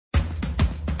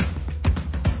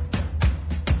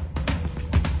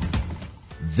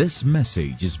This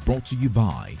message is brought to you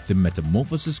by the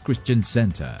Metamorphosis Christian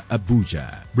Center,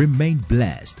 Abuja. Remain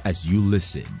blessed as you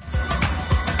listen.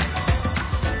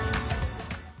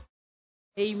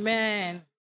 Amen.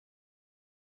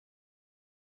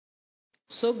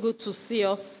 So good to see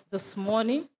us this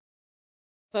morning.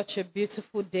 Such a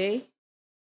beautiful day.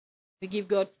 We give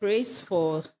God praise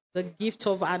for the gift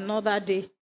of another day.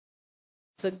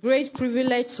 It's a great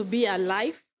privilege to be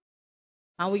alive,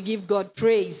 and we give God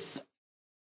praise.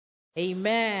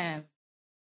 Amen.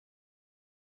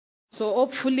 So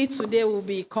hopefully today we'll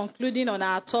be concluding on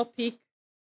our topic,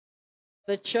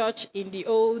 the church in the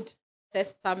Old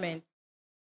Testament.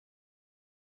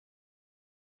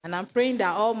 And I'm praying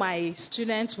that all my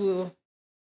students will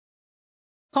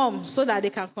come so that they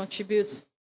can contribute.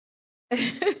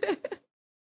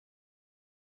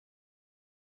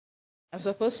 I'm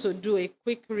supposed to do a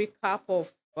quick recap of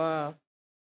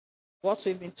what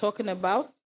we've been talking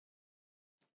about.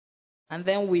 And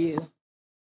then we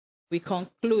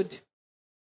conclude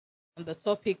on the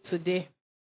topic today.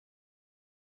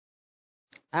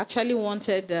 I actually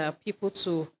wanted people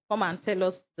to come and tell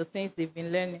us the things they've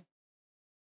been learning.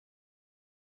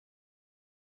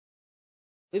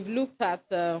 We've looked at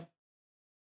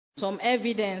some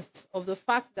evidence of the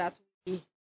fact that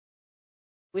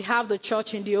we have the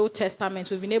church in the Old Testament.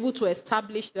 We've been able to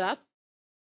establish that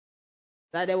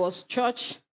there was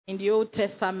church in the Old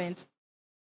Testament.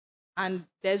 And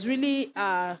there's really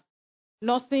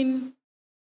nothing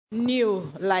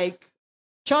new. Like,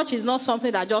 church is not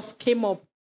something that just came up.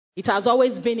 It has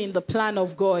always been in the plan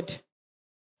of God.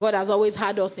 God has always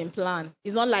had us in plan.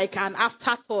 It's not like an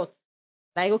afterthought.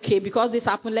 Like, okay, because this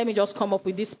happened, let me just come up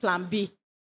with this plan B.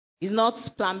 It's not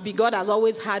plan B. God has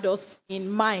always had us in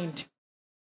mind.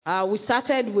 We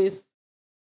started with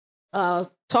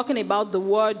talking about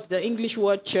the English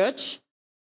word church,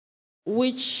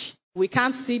 which we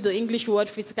can't see the English word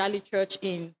physically church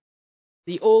in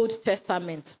the Old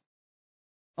Testament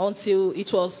until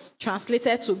it was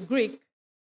translated to Greek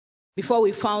before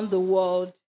we found the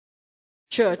word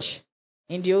church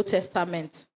in the Old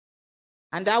Testament.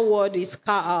 And that word is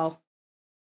ka'al,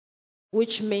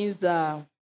 which means the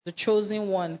chosen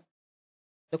one,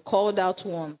 the called out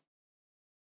one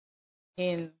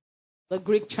in the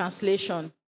Greek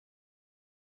translation.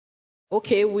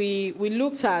 Okay, we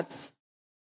looked at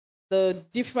the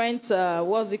different,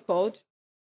 what's it called?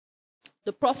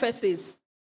 The prophecies,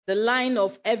 the line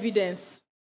of evidence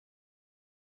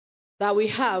that we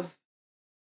have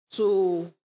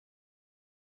to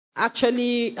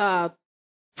actually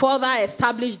further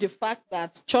establish the fact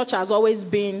that church has always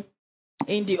been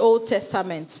in the Old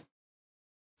Testament.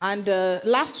 And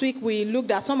last week we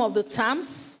looked at some of the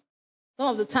terms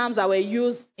that were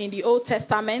used in the Old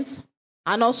Testament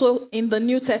and also in the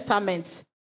New Testament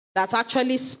that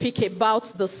actually speak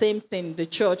about the same thing, the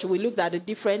church. We looked at the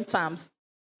different terms,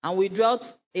 and we dwelt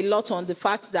a lot on the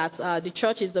fact that the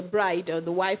church is the bride or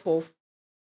the wife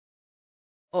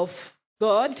of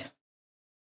God.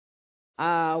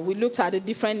 We looked at the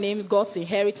different names, God's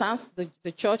inheritance.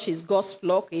 The church is God's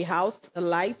flock, a house, a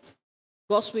light,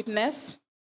 God's witness,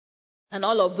 and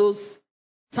all of those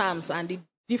terms and the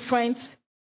different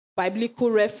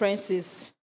biblical references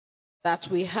that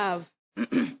we have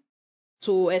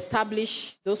to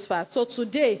establish those facts. So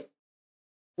today,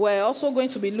 we're also going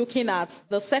to be looking at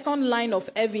the second line of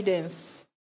evidence,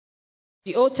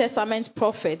 the Old Testament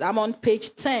prophet. I'm on page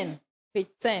 10. Page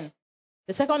 10.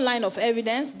 The second line of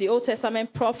evidence, the Old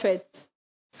Testament prophets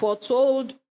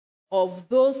foretold of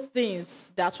those things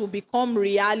that will become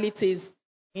realities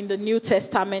in the New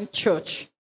Testament church.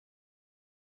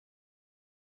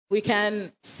 We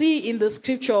can see in the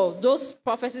scripture those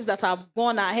prophecies that have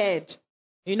gone ahead,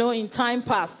 in time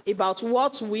past, about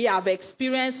what we have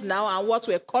experienced now and what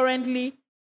we're currently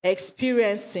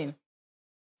experiencing.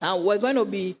 And we're going to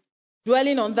be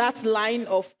dwelling on that line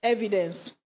of evidence.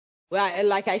 Well,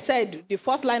 like I said, the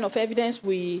first line of evidence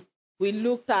we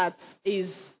looked at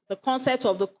is the concept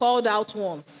of the called out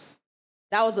ones.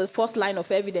 That was the first line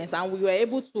of evidence, and we were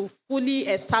able to fully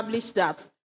establish that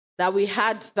we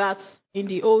had that in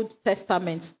the Old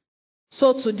Testament.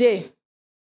 So today,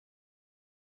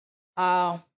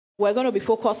 we're going to be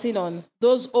focusing on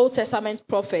those Old Testament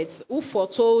prophets who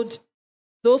foretold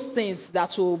those things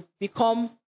that will become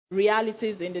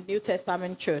realities in the New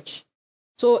Testament church.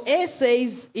 So A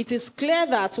says, it is clear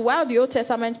that while the Old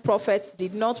Testament prophets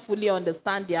did not fully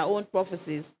understand their own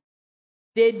prophecies,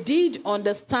 they did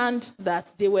understand that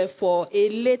they were for a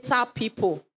later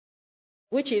people,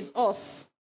 which is us.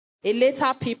 A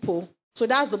later people. So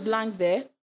that's the blank there.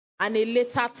 And a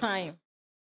later time.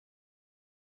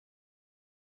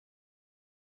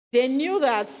 They knew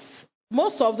that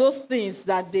most of those things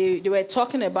that they were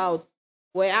talking about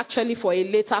were actually for a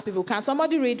later people. Can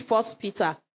somebody read 1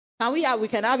 Peter? We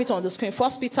can have it on the screen.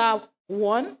 1 Peter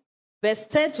 1, verse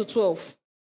 10 to 12.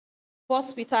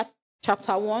 1 Peter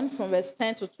chapter 1 from verse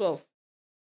 10 to 12.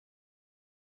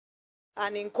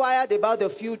 And inquired about the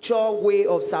future way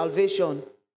of salvation,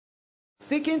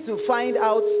 seeking to find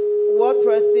out what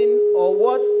person or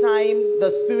what time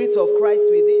the Spirit of Christ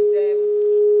within them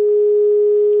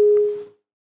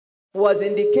was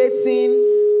indicating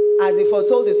as he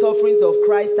foretold the sufferings of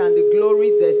Christ and the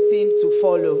glories destined to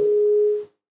follow.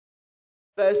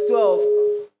 Verse 12.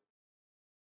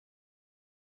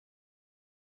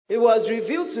 It was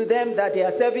revealed to them that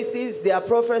their services, their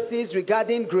prophecies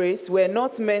regarding grace were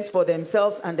not meant for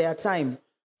themselves and their time,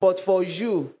 but for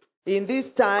you. In these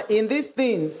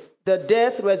things, the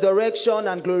death, resurrection,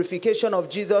 and glorification of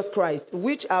Jesus Christ,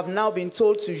 which have now been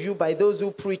told to you by those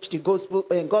who preach the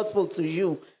gospel to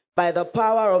you, by the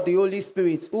power of the Holy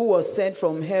Spirit, who was sent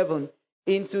from heaven.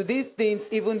 Into these things,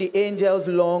 even the angels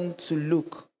long to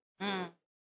look.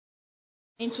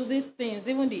 Into these things,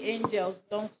 even the angels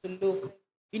long to look.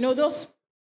 You know, those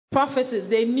prophecies,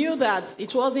 they knew that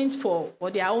it wasn't for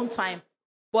their own time.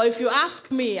 But if you ask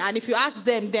me, and if you ask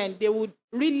them, then they would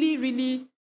really, really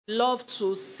love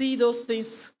to see those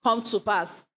things come to pass,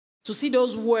 to see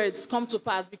those words come to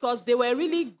pass, because they were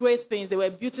really great things. They were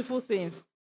beautiful things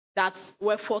that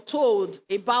were foretold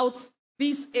about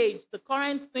this age, the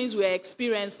current things we're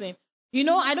experiencing. You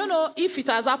know, I don't know if it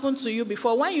has happened to you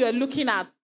before. When you are looking at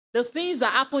the things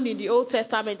that happened in the Old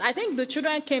Testament, I think the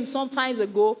children came some times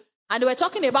ago, and they were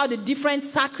talking about the different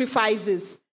sacrifices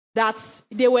that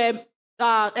they were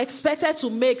expected to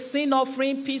make: sin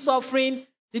offering, peace offering,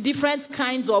 the different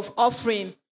kinds of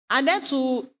offering. And then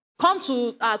to come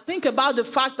to think about the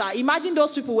fact that, imagine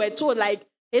those people were told, like,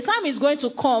 a time is going to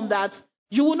come that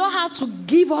you will not have to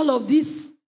give all of these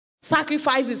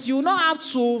sacrifices. You will not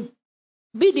have to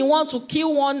be the one to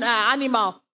kill one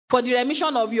animal for the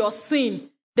remission of your sin.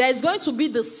 There is going to be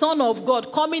the Son of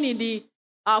God coming in the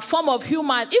form of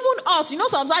human. Even us, you know,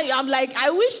 sometimes I'm like,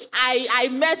 I wish I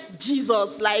met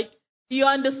Jesus. Like, you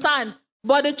understand?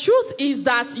 But the truth is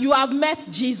that you have met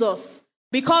Jesus,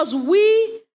 because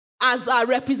we, as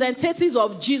representatives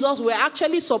of Jesus, we're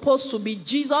actually supposed to be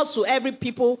Jesus to every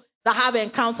people that have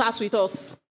encounters with us.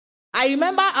 I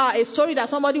remember a story that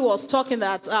somebody was talking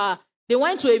that they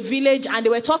went to a village and they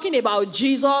were talking about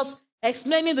Jesus,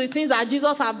 explaining the things that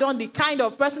Jesus have done, the kind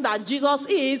of person that Jesus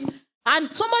is. And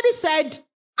somebody said,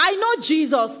 I know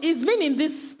Jesus. He's been in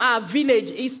this village.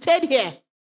 He stayed here.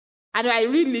 And I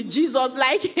really, Jesus,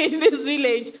 like in this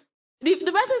village.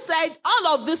 The person said,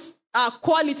 all of these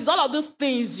qualities, all of these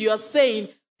things you're saying,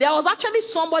 there was actually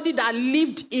somebody that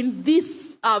lived in this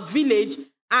village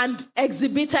and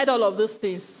exhibited all of those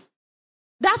things.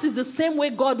 That is the same way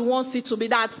God wants it to be,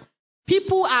 that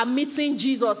people are meeting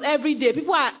Jesus every day.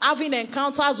 People are having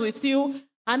encounters with you,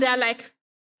 and they're like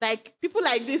people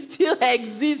like this still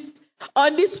exist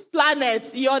on this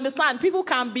planet. You understand? People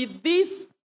can be this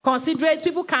considerate,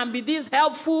 people can be this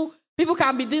helpful, people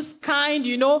can be this kind,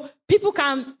 you know. People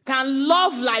can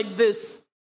love like this.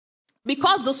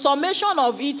 Because the summation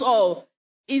of it all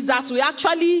is that we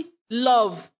actually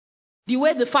love the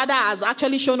way the Father has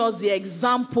actually shown us the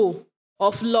example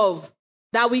of love.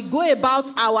 That we go about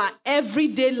our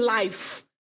everyday life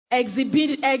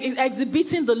exhibiting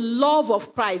the love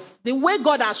of Christ. The way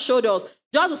God has showed us.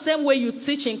 Just the same way you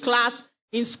teach in class,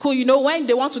 in school, you know, when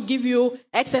they want to give you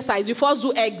exercise, you first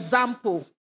do example.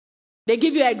 They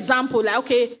give you example, like,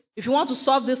 okay, if you want to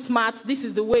solve this math, this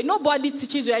is the way. Nobody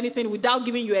teaches you anything without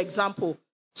giving you example.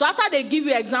 So after they give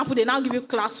you example, they now give you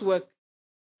classwork.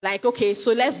 Like, okay,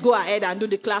 so let's go ahead and do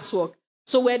the classwork.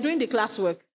 So we're doing the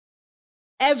classwork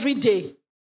every day.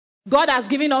 God has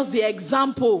given us the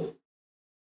example.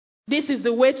 This is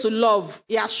the way to love.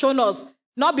 He has shown us.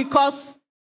 Not because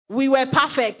we were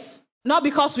perfect. Not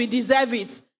because we deserve it.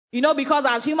 You know, because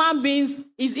as human beings,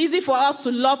 it's easy for us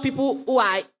to love people who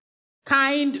are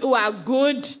kind, who are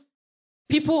good,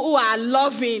 people who are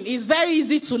loving. It's very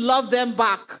easy to love them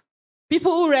back.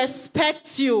 People who respect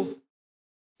you.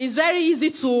 It's very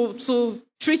easy to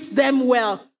treat them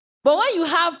well. But when you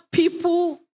have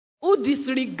people who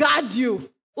disregard you,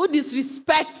 who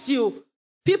disrespect you,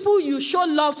 people you show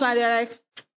love to and they're like,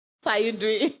 what are you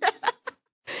doing?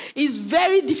 It's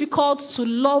very difficult to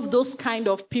love those kind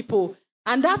of people.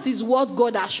 And that is what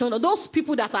God has shown. Those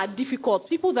people that are difficult,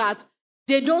 people that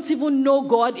they don't even know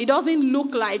God, it doesn't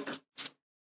look like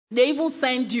they even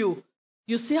send you.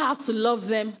 You still have to love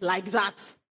them like that.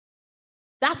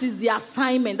 That is the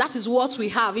assignment. That is what we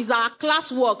have. It's our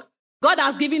classwork. God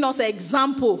has given us an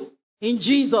example in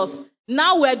Jesus.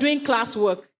 Now we're doing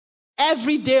classwork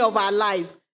every day of our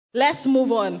lives. Let's move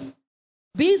on.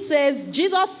 B says,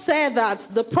 Jesus said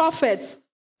that the prophets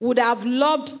would have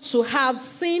loved to have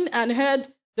seen and heard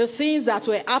the things that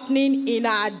were happening in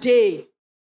our day.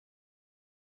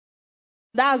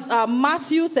 That's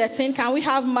Matthew 13. Can we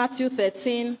have Matthew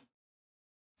 13,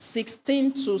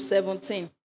 16 to 17?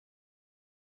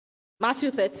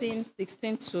 Matthew 13,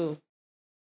 16 to...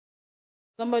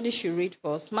 Somebody should read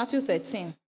for us. Matthew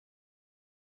 13.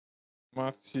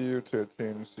 Matthew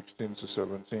 13, 16 to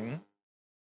 17.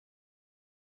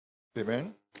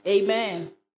 Amen.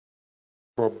 Amen.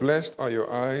 For blessed are your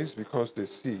eyes because they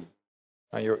see,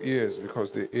 and your ears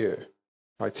because they hear.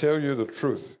 I tell you the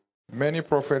truth. Many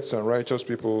prophets and righteous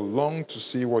people long to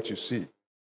see what you see,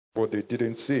 but they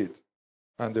didn't see it.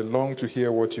 And they long to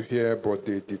hear what you hear, but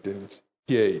they didn't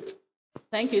hear it.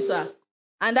 Thank you, sir.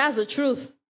 And that's the truth.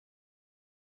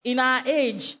 In our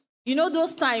age, you know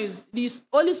those times the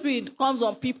Holy Spirit comes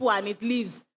on people and it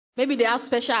leaves. Maybe they have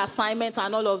special assignments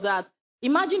and all of that.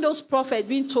 Imagine those prophets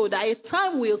being told that a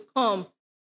time will come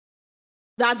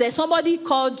that there's somebody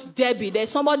called Debbie, there's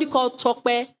somebody called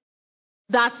Tokpe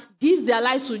that gives their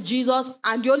lives to Jesus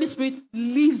and the Holy Spirit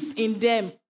lives in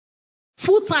them.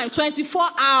 Full time, 24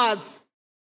 hours.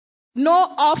 No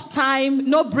off time,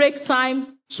 no break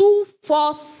time,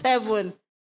 24/7.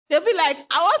 They'll be like,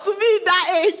 I want to be in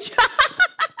that age.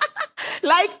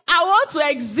 Like, I want to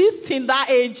exist in that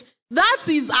age. That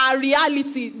is our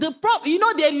reality. They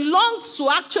long to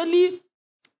actually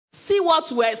see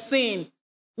what we're seeing,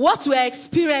 what we're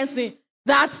experiencing.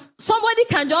 That somebody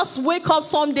can just wake up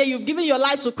someday, you've given your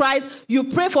life to Christ, you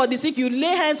pray for the sick, you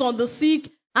lay hands on the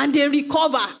sick, and they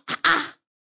recover.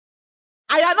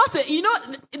 I am not,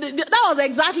 that was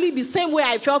exactly the same way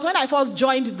I felt when I first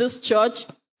joined this church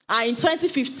in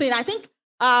 2015. I think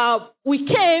we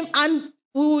came and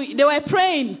they were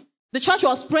praying. The church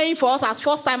was praying for us as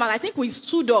first time, and I think we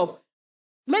stood up.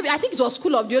 I think it was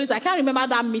School of the Holy Spirit. I can't remember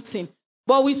that meeting.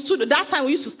 But we stood, that time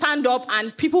we used to stand up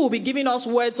and people would be giving us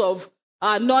words of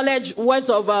knowledge, words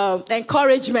of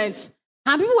encouragement.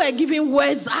 And people were giving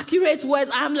words, accurate words.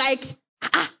 I'm like,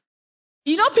 people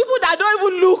that don't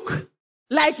even look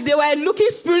like they were looking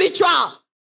spiritual.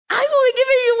 I will be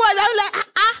giving you words. I'm like,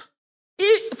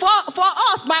 for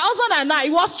us, my husband and I,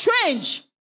 it was strange.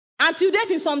 Until date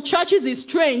in some churches it's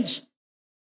strange.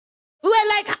 We were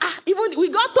like, even we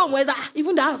got home with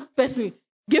even that person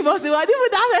gave us a word.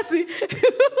 Even that person,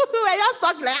 we were just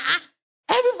talking like,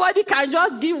 everybody can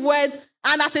just give words.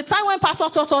 And at a time when Pastor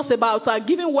taught us about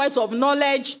giving words of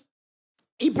knowledge,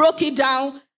 he broke it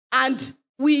down, and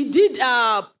we did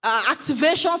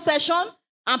activation session,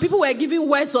 and people were giving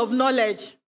words of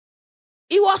knowledge.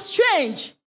 It was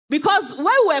strange. Because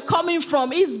where we're coming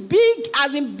from is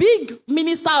big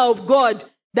minister of God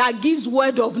that gives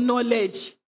word of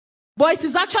knowledge. But it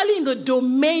is actually in the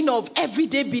domain of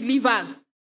everyday believers.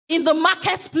 In the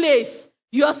marketplace,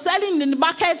 you're selling in the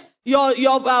market, your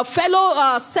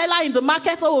fellow seller in the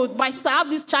market, my sister, I have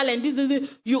this challenge, this.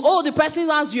 You hold the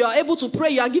person's hands, you are able to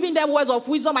pray, you are giving them words of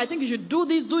wisdom. I think you should do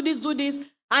this.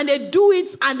 And they do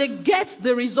it and they get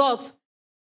the results.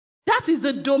 That is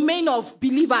the domain of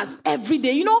believers every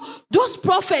day. Those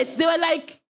prophets, they were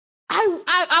like,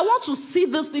 I want to see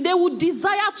this. They would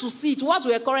desire to see it, what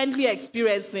we are currently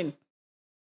experiencing.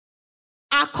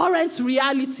 Our current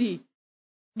reality.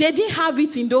 They didn't have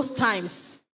it in those times.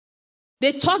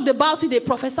 They talked about it, they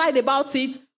prophesied about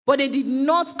it, but they did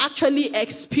not actually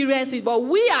experience it. But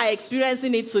we are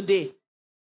experiencing it today.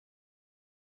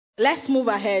 Let's move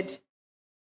ahead.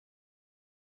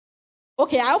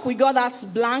 Okay, I hope we got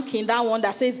that blank in that one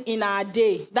that says in our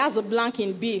day. That's the blank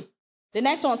in B. The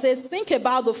next one says, think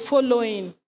about the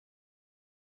following.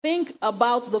 Think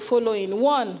about the following.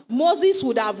 1, Moses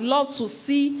would have loved to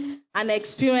see and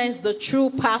experience the true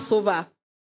Passover.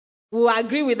 We will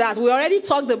agree with that. We already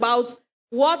talked about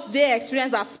what they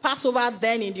experienced as Passover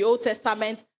then in the Old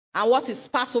Testament and what is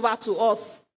Passover to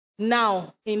us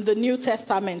now in the New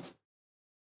Testament.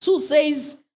 2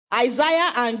 says,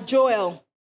 Isaiah and Joel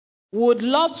would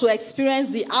love to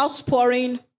experience the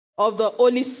outpouring of the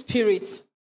Holy Spirit.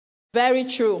 Very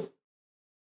true.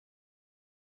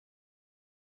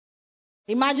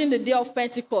 Imagine the day of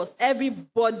Pentecost.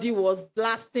 Everybody was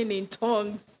blasting in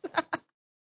tongues.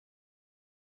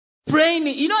 Praying.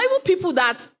 Even people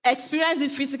that experienced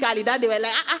it physically, that they were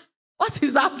like, what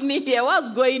is happening here?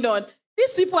 What's going on?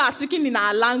 These people are speaking in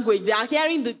our language. They are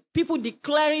hearing the people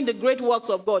declaring the great works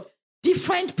of God.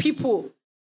 Different people.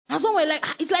 And some were like,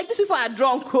 it's like these people are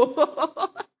drunk.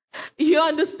 You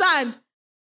understand?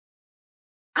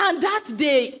 And that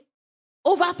day,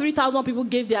 over 3,000 people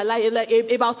gave their life,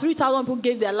 about 3,000 people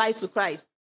gave their lives to Christ.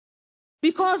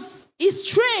 Because it's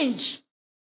strange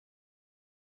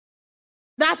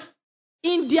that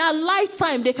in their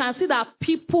lifetime they can see that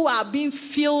people are being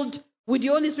filled with the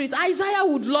Holy Spirit. Isaiah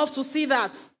would love to see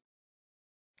that.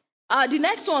 The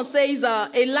next one says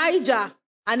Elijah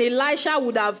and Elisha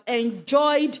would have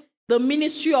enjoyed the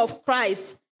ministry of Christ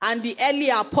and the early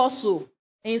apostle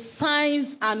in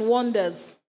signs and wonders.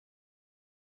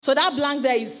 So that blank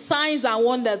there is signs and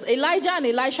wonders. Elijah and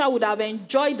Elisha would have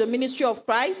enjoyed the ministry of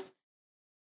Christ.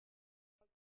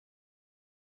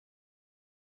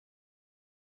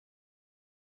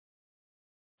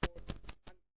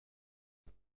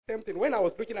 Same thing. When I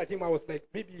was looking at him, I was like,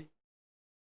 maybe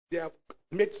they have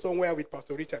met somewhere with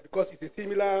Pastor Richard because it's a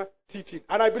similar teaching.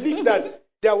 And I believe that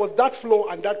there was that flow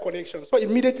and that connection. So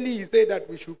immediately he said that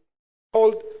we should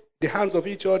hold the hands of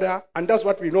each other, and that's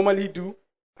what we normally do.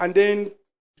 And then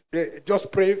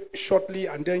just pray shortly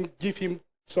and then give him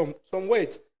some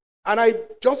words. And I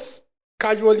just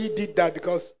casually did that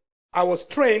because I was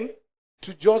trained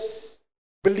to just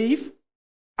believe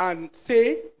and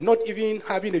say, not even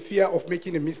having a fear of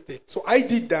making a mistake. So I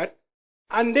did that.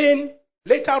 And then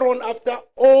later on, after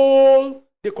all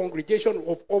the congregation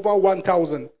of over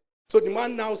 1,000, so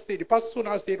the pastor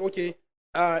now said, okay,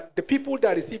 the people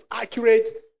that receive accurate,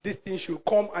 this thing should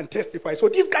come and testify. So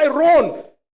this guy he ran,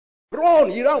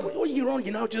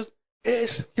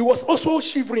 yes. He was also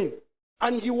shivering.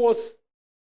 And he was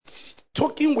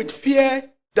talking with fear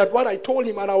that what I told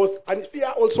him, and fear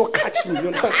also catch me. You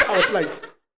understand? I was like,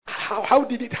 how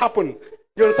did it happen?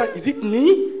 You understand? Is it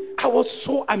me? I was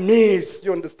so amazed.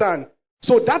 You understand?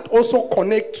 So that also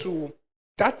connects to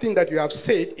that thing that you have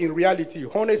said in reality.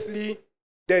 Honestly,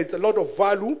 there is a lot of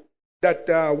value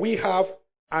that we have,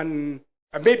 and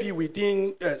maybe we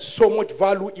didn't so much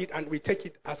value it, and we take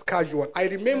it as casual. I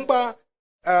remember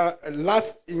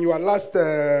in your last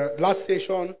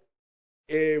session,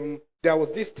 there was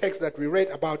this text that we read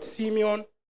about Simeon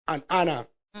and Anna.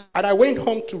 And I went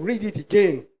home to read it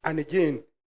again and again.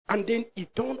 And then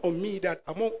it dawned on me that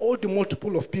among all the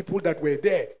multiple of people that were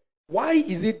there, why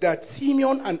is it that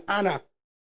Simeon and Anna,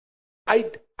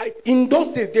 in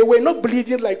those days, they were not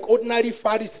believing like ordinary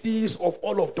Pharisees of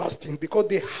all of those things, because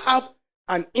they have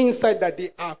an insight that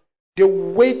they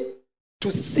wait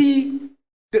to see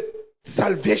the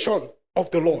salvation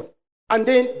of the Lord. And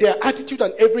then their attitude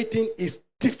and everything is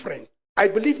different. I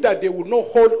believe that they will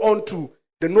not hold on to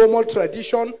the normal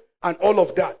tradition and all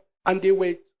of that. And they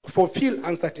were fulfilled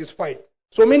and satisfied.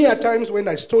 So many a times when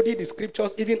I study the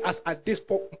scriptures, even as at this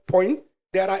point,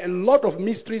 there are a lot of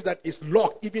mysteries that is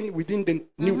locked even within the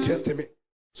New Testament.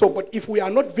 So, but if we are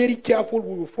not very careful,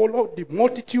 we will follow the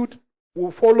multitude, we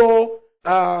will follow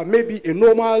maybe a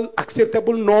normal,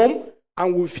 acceptable norm,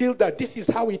 and we feel that this is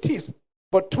how it is.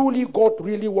 But truly, God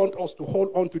really wants us to hold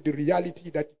on to the reality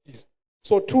that it is.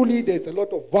 So truly, there's a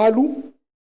lot of value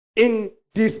in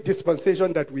this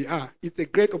dispensation that we are. It's a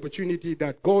great opportunity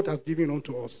that God has given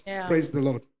unto us. Yeah. Praise the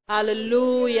Lord.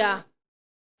 Hallelujah.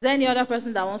 Is there any other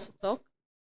person that wants to talk?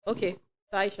 Okay,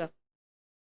 Aisha.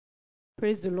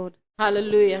 Praise the Lord.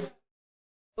 Hallelujah.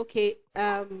 Okay,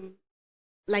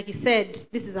 like you said,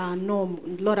 this is our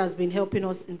norm. The Lord has been helping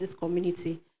us in this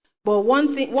community. But one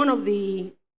of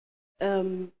the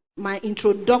my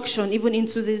introduction even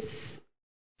into this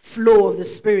flow of the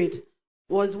Spirit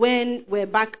was when we're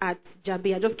back at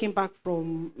Jabi. I just came back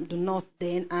from the north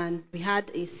then, and we had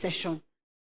a session.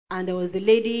 And there was a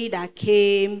lady that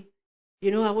came. You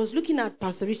know, I was looking at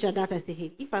Pastor Richard that I said,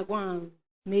 hey, if I go and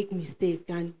make mistake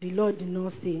and the Lord did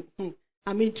not say,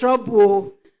 I'm in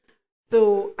trouble.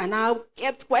 So, and I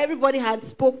kept, everybody had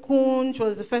spoken. It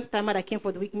was the first time that I came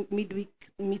for the midweek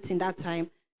meeting that time.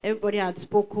 Everybody had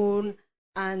spoken,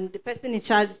 and the person in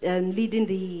charge and leading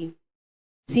the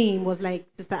team was like,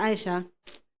 Sister Aisha.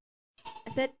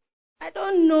 I said, I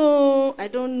don't know.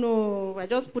 I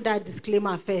just put that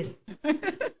disclaimer first.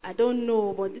 I don't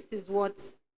know, but this is what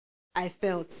I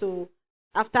felt. So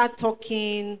after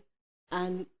talking,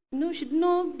 and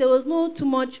there was no too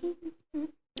much.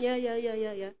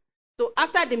 Yeah. So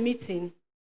after the meeting,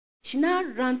 she now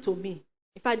ran to me.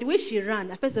 In fact, the way she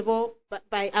ran, first of all,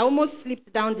 I almost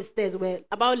slipped down the stairs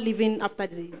about leaving after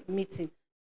the meeting.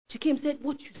 She came and said,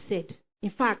 what you said, in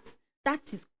fact, that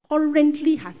is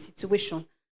currently her situation.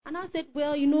 And I said,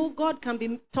 well, God can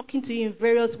be talking to you in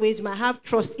various ways. You might have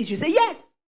trust issues. Say, yes,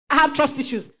 I have trust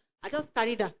issues. I just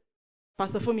carried her.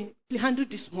 Pastor Fumi, please handle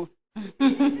this one.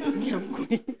 Me, I'm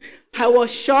going. I was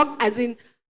shocked, as in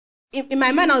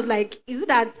my mind, I was like, is it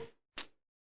that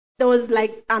there was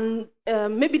like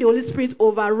maybe the Holy Spirit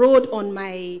overrode on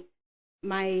my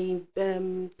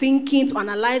thinking to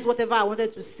analyze whatever I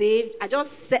wanted to say. I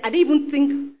didn't even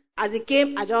think As it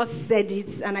came, I just said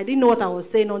it, and I didn't know what I was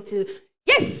saying until,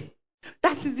 yes,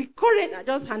 that is the current. I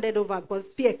just handed over because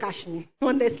fear cashed me,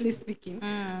 honestly speaking.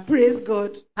 Praise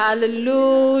God.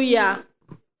 Hallelujah.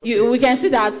 We can see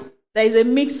that there is a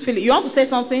mixed feeling. You want to say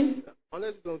something?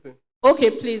 Honestly, something. Okay,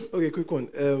 please. Okay, quick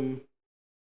one.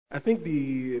 I think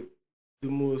the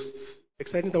most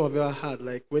exciting time I've ever had,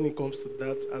 like when it comes to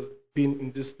that, has been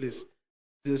in this place,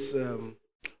 this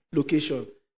location.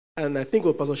 And I think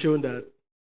what Pastor Sharon that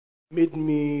made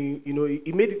me,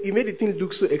 it made the thing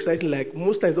look so exciting. Like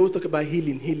most times, they always talk about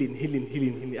healing.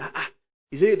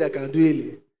 Is it that can do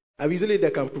healing? I've usually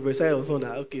that can prophesy on something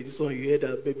that, okay, this one you hear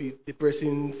that maybe the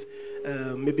person's,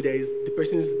 maybe there is the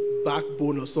person's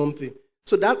backbone or something.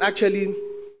 So that actually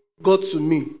got to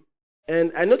me.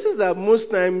 And I noticed that most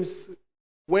times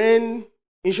when,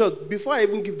 in short, before I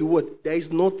even give the word, there is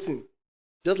nothing.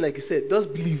 Just like he said,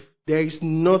 just believe. There is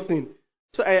nothing.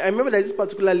 So I remember that this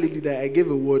particular lady that I gave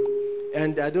a word,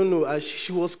 and I don't know,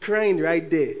 she was crying right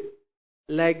there.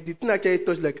 Like the thing actually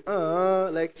touched, like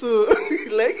so,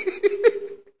 like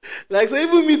so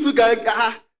even me too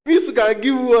can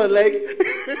give word, like,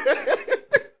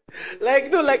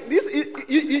 like no, like this.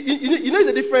 It's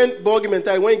a different ball game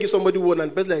entirely when you give somebody word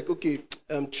and the like, okay,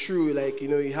 true, like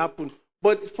it happened.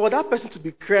 But for that person to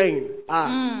be crying,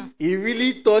 it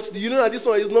really touched. You know that this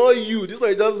one is not you. This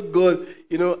one is just God.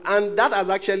 And that has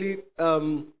actually,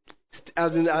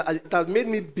 it has made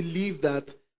me believe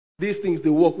that these things they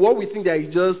work. What we think that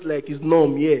is just like is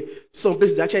norm, some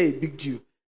places is actually a big deal.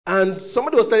 And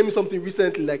somebody was telling me something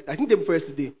recently, like I think day before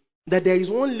yesterday, that there is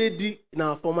one lady in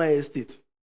our former estate.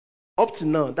 Up to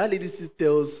now, that lady still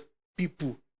tells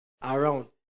people around.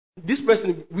 This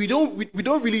person, we don't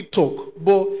really talk,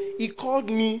 but he called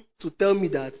me to tell me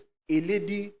that a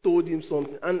lady told him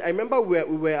something. And I remember we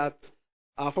were at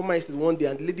our former estate one day,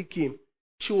 and the lady came.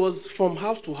 She was from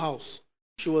house to house.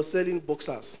 She was selling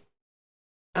boxers.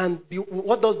 And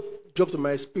what does drop to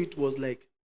my spirit was like,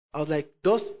 I was like,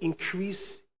 just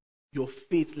increase your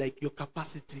faith, like your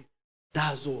capacity.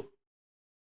 That's all.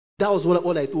 That was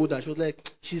all I told her. She was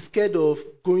like, she's scared of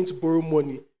going to borrow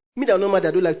money. Me that normally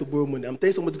I don't like to borrow money. I'm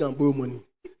telling somebody can borrow money.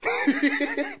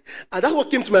 And that's what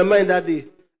came to my mind that day.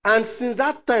 And since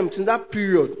that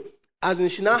period, as in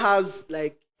she now has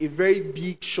like a very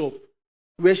big shop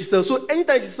where she sells. So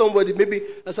anytime she sees somebody, maybe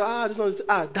I say, this one is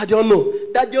Daddy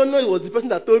Ono. Daddy Ono was the person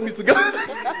that told me to go.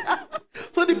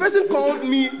 So the person called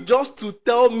me just to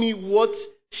tell me what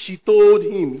she told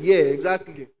him. Yeah,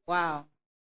 exactly. Wow.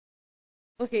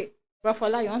 Okay,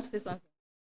 Rafaela, you want to say something?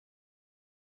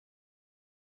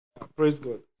 Praise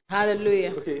God.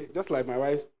 Hallelujah. Okay, just like my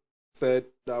wife said,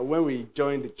 that when we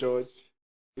joined the church,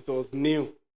 it was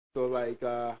new. So like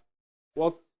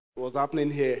what was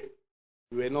happening here,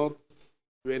 we were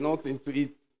not into it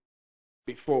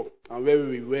before, and where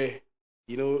we were,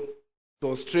 it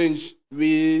was strange.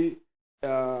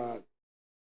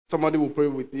 Somebody will pray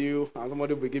with you, and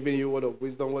somebody will be giving you word of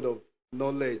wisdom, word of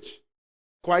knowledge.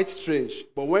 Quite strange.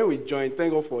 But when we joined,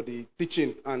 thank God for the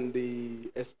teaching and the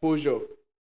exposure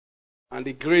and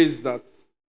the grace that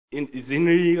is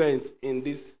inherent in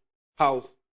this house.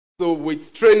 So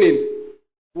with training,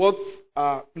 what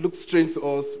looked strange to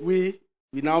us, we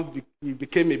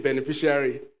became a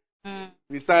beneficiary.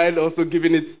 We started also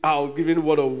giving it out, giving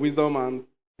word of wisdom, and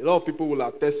a lot of people will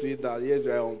attest to it that yes,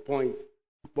 we are on point.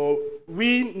 But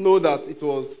we know that it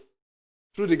was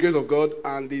through the grace of God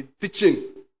and the teaching.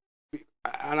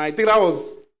 And I think that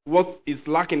was what is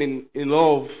lacking in a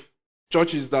lot of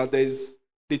churches, that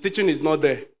the teaching is not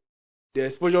there. The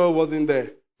exposure wasn't there.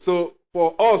 So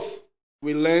for us,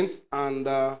 we learned and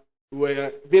we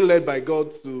were being led by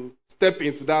God to step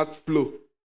into that flow.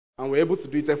 And we're able to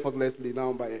do it effortlessly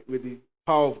now with the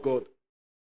power of God.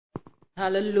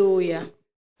 Hallelujah.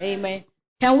 Amen.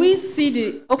 Can we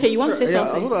see okay, you want to say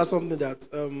something? I want to add something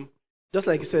that, just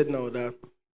like you said now, that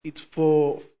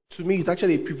to me, it's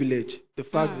actually a privilege. The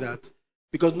fact that,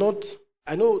 because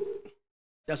I know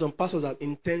there are some pastors that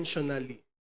intentionally,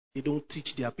 they don't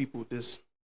teach their people this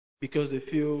because they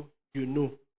feel,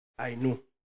 I know.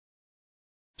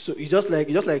 So it's just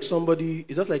like somebody,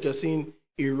 it's just like you're saying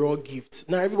a raw gift.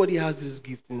 Now everybody has this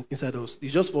gift inside us.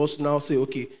 It's just for us to now say,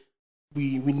 okay,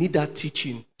 we need that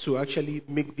teaching to actually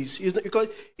make this. Because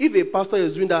if a pastor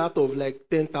is doing that out of like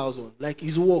 10,000, like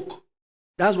his work,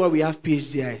 that's why we have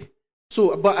PhDI.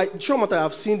 So, but sure matter,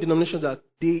 I've seen denominations that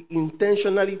they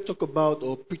intentionally talk about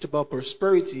or preach about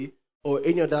prosperity or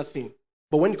any other thing.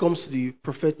 But when it comes to the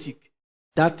prophetic,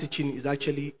 that teaching is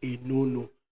actually a no-no.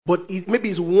 But maybe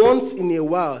it's once in a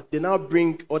while, they now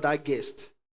bring other guests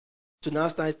to now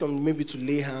start maybe to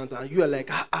lay hands, and you are like,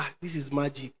 this is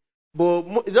magic. But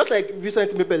it's just like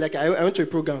recent people, like I went to a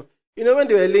program. You know, when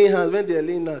they were laying hands,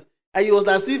 and it was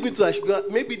as if me too, I should go,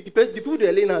 maybe the people they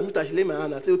were laying hands, me too, I should lay my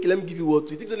hand and say, okay, let me give you what.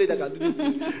 You think so later I can do this?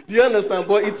 Do you understand?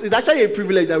 But it's actually a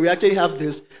privilege that we actually have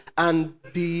this, and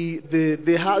the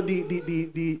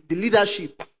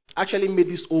leadership actually made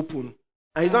this open.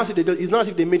 And it's not as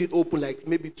if they made it open like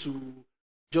maybe to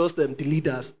just the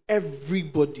leaders.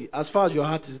 Everybody, as far as your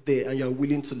heart is there and you're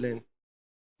willing to learn.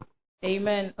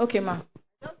 Amen. Okay, ma.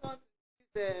 Just want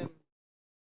to give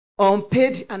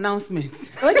unpaid announcement.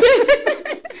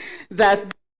 Okay.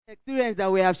 That the experience that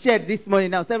we have shared this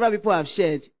morning now, several people have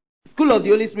shared. School of the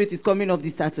Holy Spirit is coming up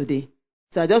this Saturday.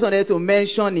 So I just wanted to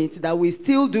mention it, that we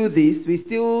still do this. We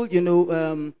still,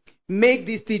 make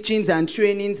these teachings and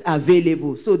trainings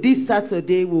available. So this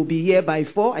Saturday we'll be here by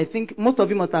 4. I think most of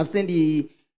you must have seen the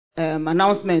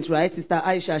announcement, right? Sister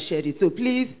Aisha shared it. So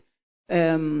please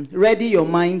ready your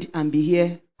mind and be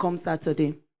here come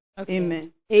Saturday. Okay.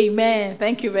 Amen. Amen.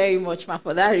 Thank you very much, ma,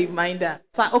 for that reminder.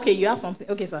 Sir, okay, you have something.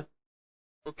 Okay, sir.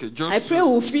 Okay, just I pray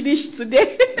we'll finish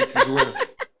today. It is well.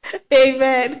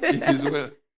 Amen. It is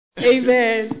well.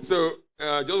 Amen. So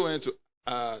I just wanted to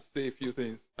say a few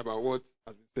things about what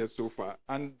has been said so far.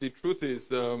 And the truth is,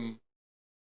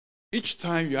 each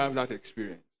time you have that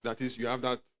experience, that is, you have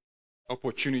that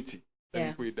opportunity, let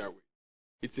me put it that way.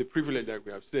 It's a privilege, like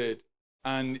we have said,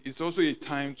 and it's also a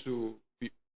time to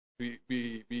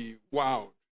be wowed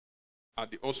at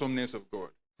the awesomeness of God,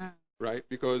 right?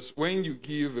 Because when you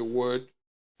give a word,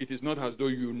 it is not as though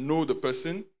you know the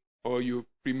person or you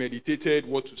premeditated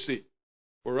what to say,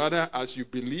 but rather as you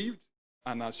believed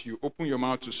and as you open your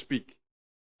mouth to speak,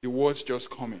 the words just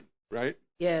come in, right?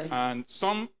 Yes. And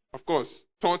some, of course,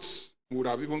 thoughts would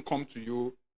have even come to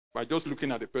you by just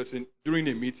looking at the person during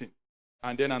a meeting,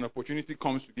 and then an opportunity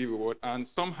comes to give a word, and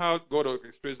somehow God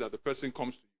orchestrates that the person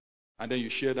comes to you, and then you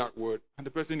share that word, and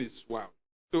the person is wow.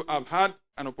 So I've had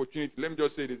an opportunity. Let me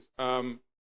just say this.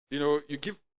 You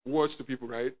give words to people,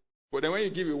 right? But then when you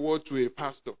give a word to a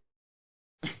pastor,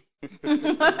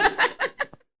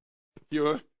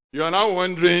 you're now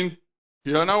wondering,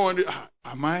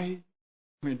 am I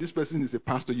mean, this person is a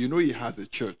pastor. You know he has a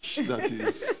church. That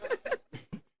is.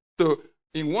 So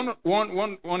in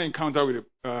one encounter with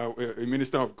a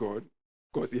minister of God,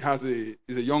 of course, he's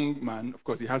a young man. Of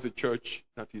course, he has a church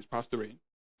that he's pastoring.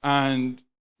 And,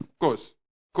 of course,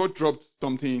 God dropped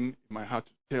something in my heart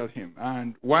to tell him.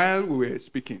 And while we were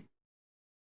speaking,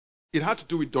 it had to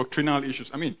do with doctrinal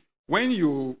issues. I mean, when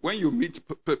you meet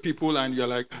people and you're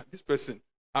like, this person,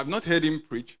 I've not heard him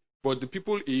preach, but the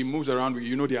people he moves around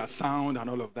with, they are sound and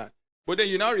all of that. But then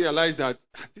you now realize that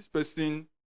this person,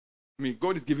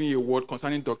 God is giving you a word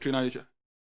concerning doctrinal issues.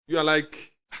 You are like,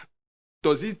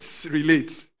 does it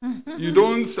relate? You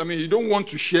don't want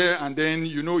to share, and then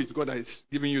it's God that is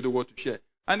giving you the word to share.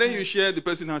 And then you share, the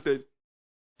person has said,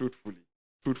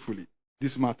 truthfully,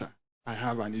 this matter, I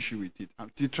have an issue with it. I'm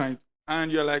still trying,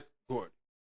 and you're like, God,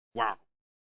 wow.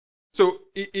 So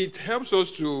it helps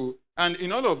us to, and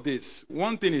in all of this,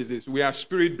 one thing is this, we are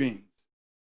spirit beings.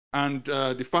 And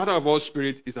the Father of all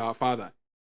spirit is our Father,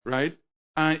 right?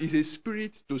 And it's a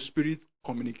spirit-to-spirit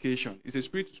communication. It's a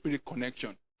spirit-to-spirit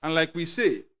connection. And like we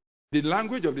say, the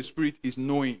language of the Spirit is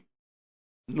knowing.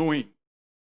 Knowing.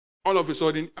 All of a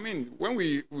sudden,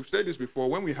 we've said this before,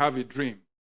 when we have a dream,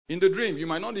 in the dream, you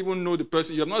might not even know the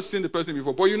person, you have not seen the person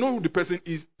before, but you know who the person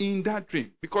is in that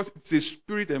dream, because it's a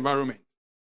spirit environment.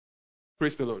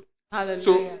 Praise the Lord. Hallelujah.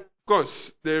 So, of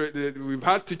course, we've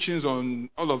had teachings on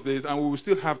all of this, and we will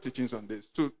still have teachings on this,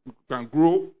 so we can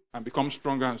grow and become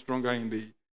stronger and stronger in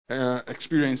the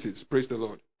experiences. Praise the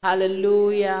Lord.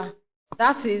 Hallelujah.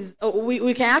 That is,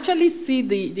 we can actually see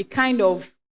the kind of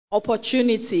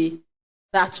opportunity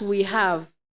that we have.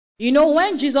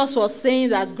 When Jesus was saying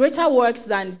that greater works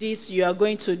than this you are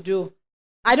going to do,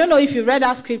 I don't know if you read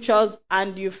our scriptures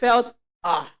and you felt,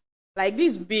 like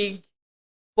this big.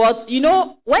 But,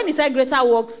 when he said greater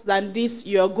works than this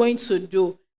you are going to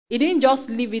do, he didn't just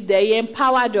leave it there. He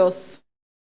empowered us.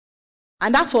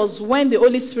 And that was when the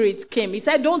Holy Spirit came. He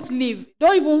said, don't leave.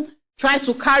 Don't even try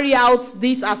to carry out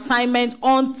this assignment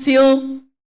until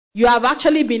you have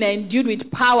actually been endued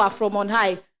with power from on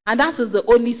high. And that is the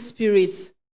Holy Spirit.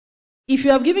 If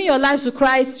you have given your life to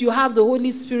Christ, you have the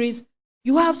Holy Spirit.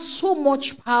 You have so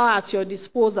much power at your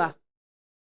disposal.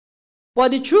 But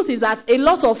the truth is that a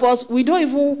lot of us, we don't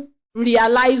even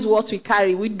realize what we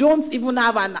carry. We don't even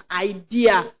have an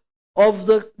idea of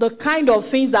the kind of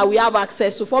things that we have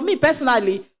access to. For me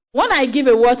personally, when I give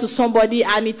a word to somebody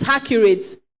and it's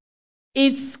accurate,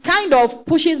 it kind of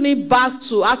pushes me back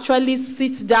to actually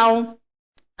sit down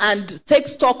and take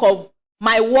stock of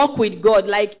my walk with God.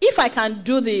 Like, if I can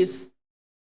do this,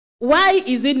 why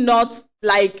is it not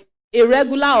like a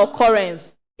regular occurrence?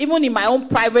 Even in my own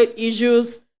private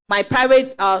issues, my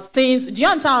private things. Do you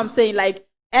understand what I'm saying? Like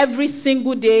every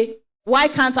single day, why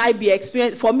can't I be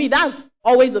experienced? For me, that's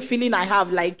always the feeling I have.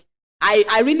 Like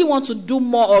I really want to do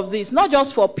more of this, not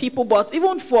just for people, but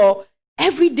even for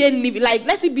everyday living. Like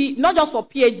let it be not just for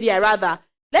PhD, rather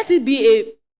let it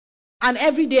be an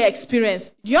everyday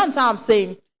experience. Do you understand what I'm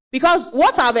saying? Because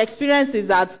what I've experienced is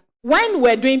that when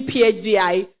we're doing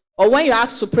PhDI or when you're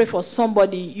asked to pray for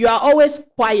somebody, you are always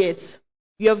quiet.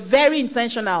 You're very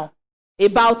intentional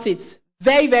about it.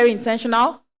 Very, very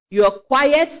intentional. You're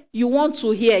quiet. You want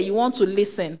to hear. You want to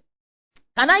listen.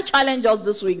 Can I challenge us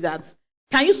this week that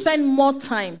can you spend more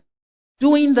time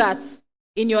doing that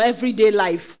in your everyday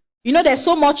life? You know, there's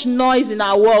so much noise in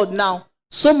our world now.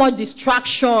 So much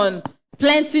distraction.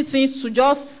 Plenty things to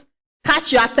just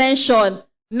catch your attention.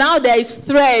 Now there is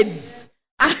threads.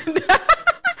 And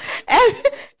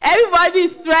everybody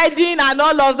is threading and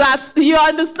all of that. You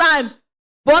understand?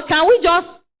 But can we just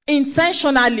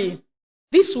intentionally,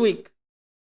 this week,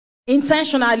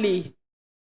 intentionally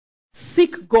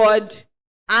seek God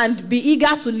and be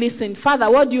eager to listen?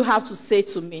 Father, what do you have to say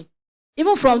to me?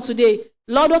 Even from today,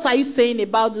 Lord, what are you saying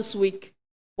about this week?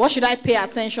 What should I pay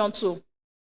attention to?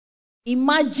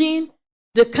 Imagine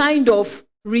the kind of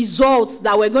results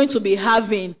that we're going to be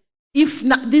having if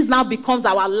this now becomes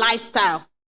our lifestyle.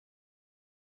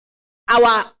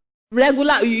 Our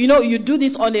regular, you do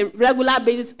this on a regular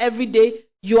basis every day.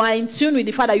 You are in tune with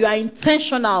the Father. You are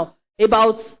intentional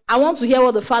about, I want to hear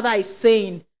what the Father is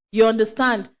saying. You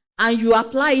understand? And you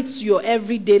apply it to your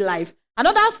everyday life.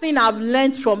 Another thing I've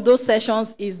learned from those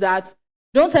sessions is that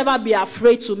don't ever be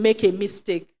afraid to make a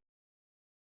mistake.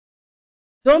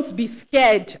 Don't be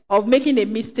scared of making a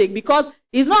mistake because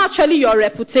it's not actually your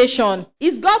reputation.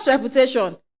 It's God's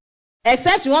reputation.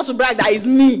 Except you want to brag that it's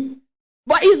me.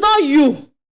 But it's not you.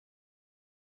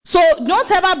 So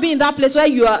don't ever be in that place where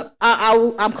you are,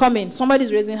 I'm coming.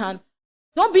 Somebody's raising hand.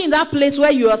 Don't be in that place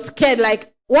where you are scared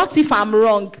like, what if I'm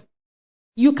wrong?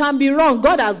 You can be wrong.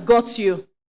 God has got you.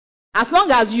 As long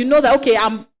as you know that, okay,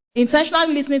 I'm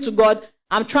intentionally listening to God.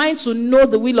 I'm trying to know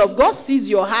the will of God. Sees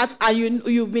your heart and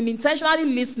you've been intentionally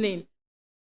listening.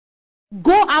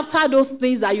 Go after those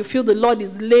things that you feel the Lord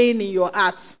is laying in your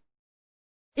heart.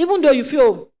 Even though you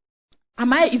feel,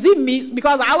 is it me?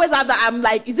 Because I always have that, I'm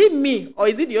like, is it me or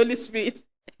is it the Holy Spirit?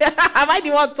 Am I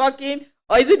the one talking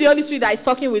or is it the Holy Spirit that is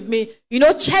talking with me?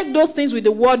 Check those things with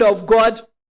the word of God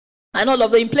and all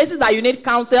of them. In places that you need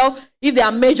counsel, if there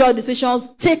are major decisions,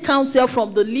 take counsel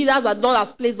from the leaders that God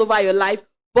has placed over your life.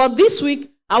 But this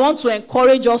week, I want to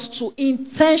encourage us to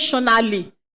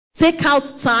intentionally take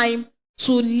out time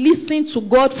to listen to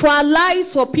God for our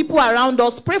lives, for people around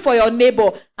us. Pray for your neighbor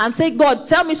and say, God,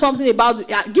 tell me something about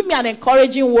it. Give me an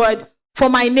encouraging word for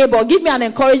my neighbor. Give me an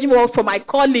encouraging word for my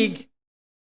colleague.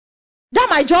 That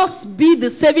might just be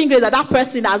the saving grace that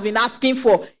person has been asking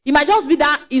for. It might just be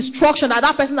that instruction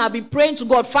that person has been praying to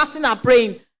God, fasting and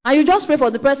praying. And you just pray for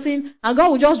the person and God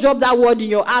will just drop that word in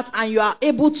your heart and you are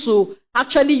able to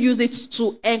actually use it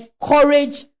to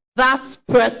encourage that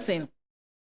person.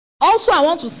 Also, I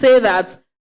want to say that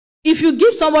if you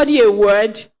give somebody a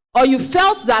word or you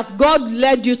felt that God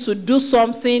led you to do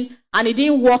something and it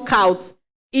didn't work out,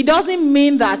 it doesn't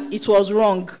mean that it was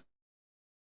wrong.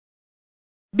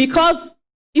 Because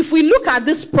if we look at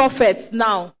these prophets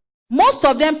now, most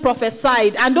of them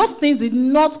prophesied and those things did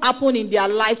not happen in their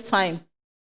lifetime.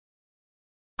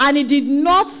 And it did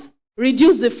not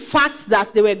reduce the fact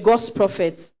that they were God's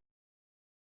prophets.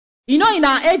 In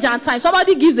our age and time,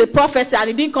 somebody gives a prophecy and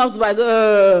it didn't come by,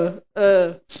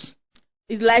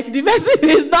 it's like the person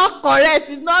is not correct.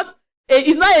 It's not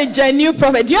a genuine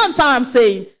prophet. Do you understand what I'm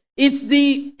saying? It's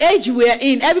the age we're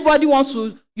in. Everybody wants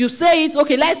to, you say it,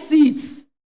 okay, let's see it.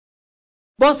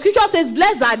 But scripture says,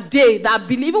 blessed are they that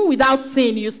believe, even without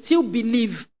sin, you still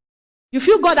believe. You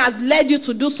feel God has led you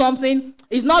to do something.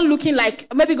 It's not looking like,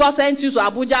 maybe God sent you to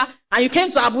Abuja, and you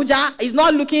came to Abuja,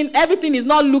 everything is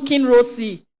not looking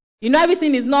rosy.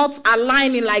 Everything is not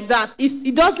aligning like that.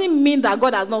 It doesn't mean that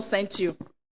God has not sent you.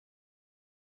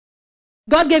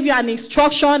 God gave you an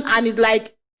instruction, and it's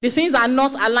like, the things are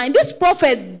not aligned. These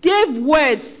prophets gave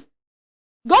words.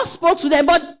 God spoke to them,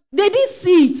 but they didn't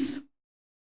see it.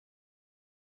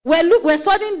 We're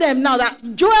studying them now that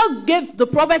Joel gave the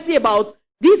prophecy about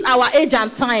this our age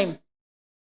and time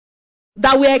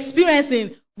that we're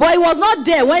experiencing. But it was not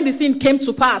there when the thing came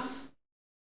to pass.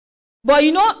 But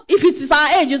if it is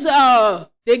our age, you say,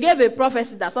 they gave a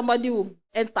prophecy that somebody will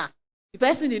enter. The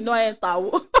person did not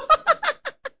enter.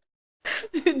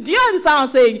 Do you understand what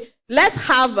I'm saying? Let's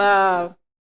have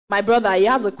my brother, he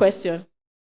has a question.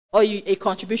 Or a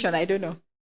contribution, I don't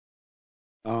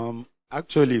know.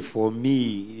 Actually, for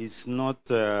me, it's not.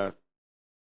 I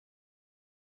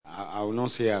will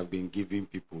not say I've been giving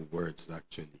people words.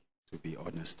 Actually, to be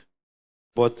honest,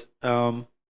 but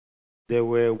there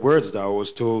were words that I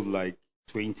was told like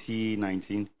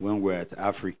 2019 when we were at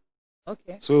Afri.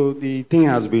 Okay. So the thing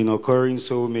has been occurring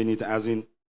so many times. As in,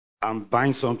 I'm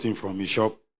buying something from a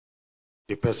shop.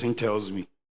 The person tells me,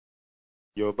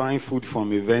 you're buying food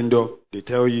from a vendor. They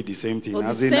tell you the same thing. Well,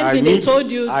 As the in, same I thing meet, they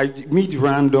told you. I meet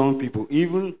random people.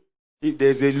 Even if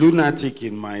there's a lunatic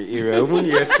in my area, even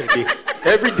yesterday,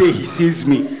 every day he sees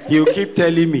me, he'll keep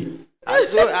telling me.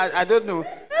 I don't know.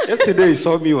 Yesterday he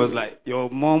saw me, was like, your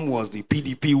mom was the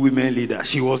PDP women leader.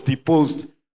 She was deposed,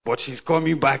 but she's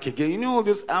coming back again. You know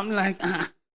this? I'm like,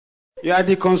 you're at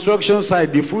the construction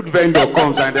site. The food vendor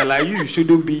comes and they're like, you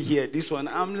shouldn't be here. This one.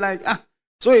 I'm like,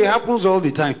 So it happens all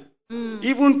the time.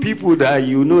 Even people that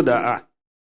you know that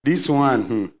this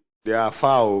one, they are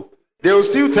foul. They will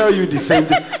still tell you the same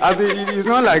thing. As it's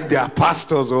not like they are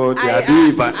pastors or they are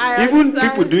doing even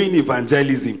people doing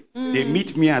evangelism. They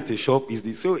meet me at a shop.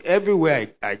 So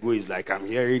everywhere I go is like I'm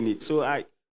hearing it. So I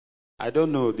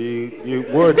don't know. The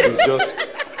word is just.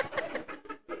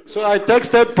 So I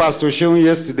texted Pastor Sean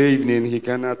yesterday evening. He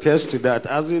can attest to that.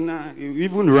 As in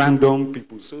even random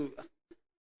people. So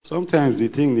sometimes they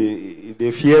think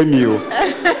they fear me.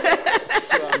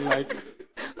 So I'm like.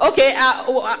 Okay,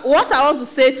 what I want to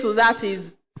say to that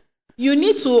is, you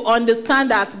need to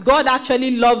understand that God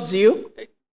actually loves you,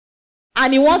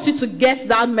 and He wants you to get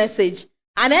that message.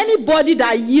 And anybody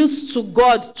that yields to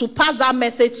God to pass that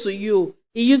message to you,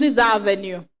 He uses that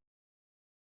avenue.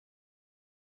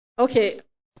 Okay.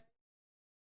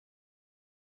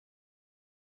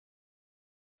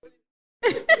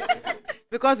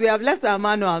 Because we have left our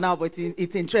manual now, but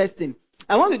it's interesting.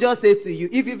 I want to just say to you,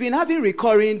 if you've been having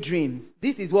recurring dreams,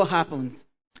 this is what happens.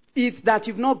 It's that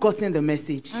you've not gotten the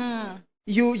message.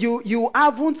 You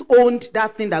haven't owned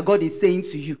that thing that God is saying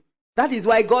to you. That is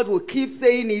why God will keep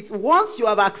saying it. Once you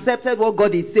have accepted what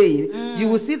God is saying, you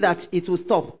will see that it will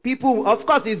stop. People, of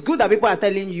course, it's good that people are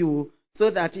telling you, so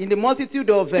that in the multitude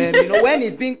of, when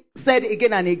it's being said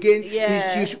again and again,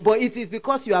 but it is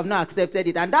because you have not accepted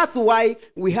it. And that's why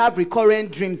we have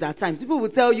recurrent dreams at times. People will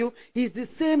tell you, it's the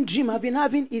same dream I've been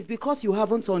having. It's because you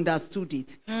haven't understood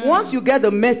it. Once you get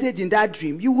the message in that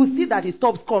dream, you will see that it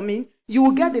stops coming. You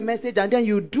will get the message and then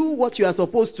you do what you are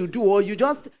supposed to do, or you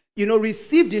just,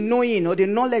 receive the knowing or the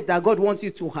knowledge that God wants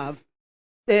you to have.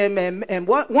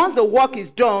 Once the work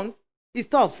is done, it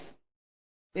stops.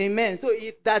 Amen. So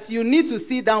it's that you need to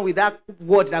sit down with that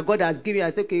word that God has given you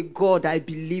and say, okay, God, I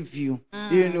believe you.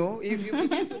 If you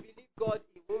begin to believe God,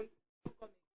 He won't come.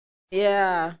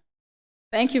 Yeah.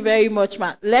 Thank you very much,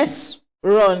 man. Let's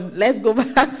run. Let's go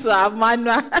back to our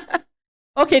manual.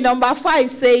 Okay, number 5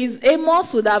 says,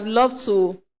 Amos would have loved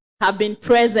to have been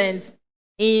present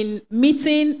in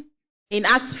meeting in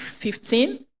Acts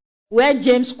 15, where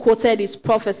James quoted his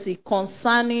prophecy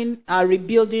concerning a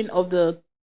rebuilding of the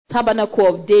tabernacle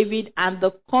of David and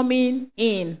the coming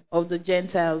in of the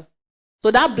Gentiles. So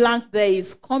that blank there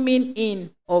is coming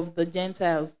in of the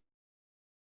Gentiles.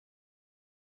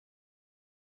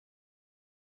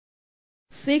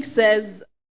 6 says,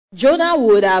 Jonah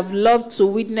would have loved to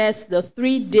witness the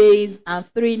 3 days and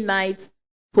 3 nights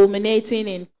culminating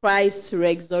in Christ's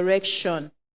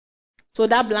resurrection. So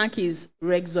that blank is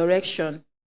resurrection.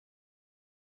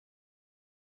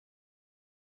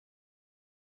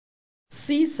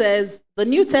 C says, the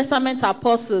New Testament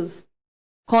apostles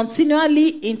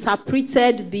continually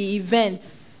interpreted the events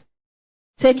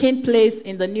taking place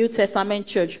in the New Testament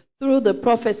church through the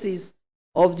prophecies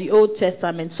of the Old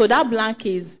Testament. So that blank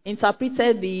is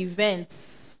interpreted the events.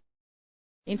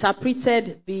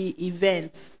 Interpreted the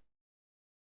events.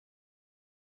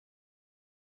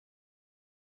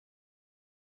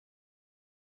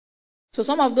 So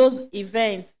some of those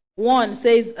events, one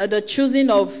says the choosing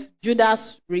of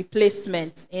Judas'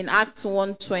 replacement in Acts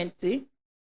 1:20.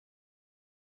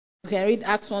 You can read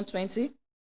Acts 1:20.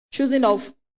 Choosing of,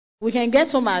 we can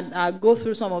get home and go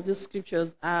through some of these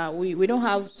scriptures. We don't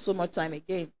have so much time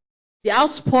again. The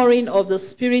outpouring of the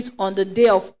Spirit on the day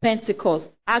of Pentecost,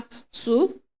 Acts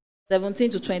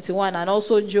 2:17-21, and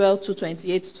also Joel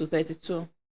 2:28-32.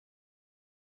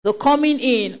 The coming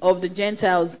in of the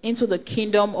Gentiles into the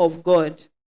kingdom of God,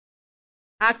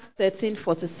 Acts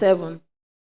 13:47,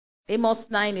 Amos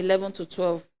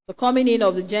 9:11-12. The coming in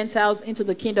of the Gentiles into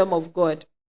the kingdom of God.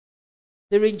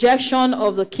 The rejection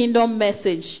of the kingdom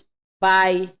message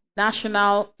by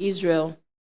national Israel,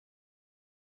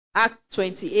 Acts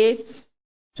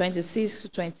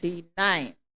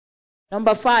 28:26-29.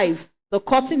 Number 5, the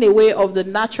cutting away of the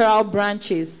natural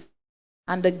branches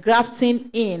and the grafting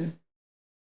in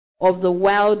of the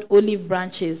wild olive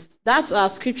branches.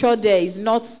 That scripture there is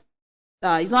not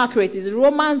accurate. It's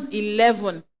Romans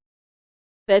 11,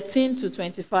 13 to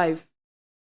 25.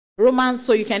 Romans,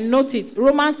 so you can note it.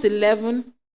 Romans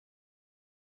 11.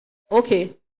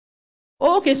 Okay.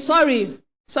 Oh, okay, sorry.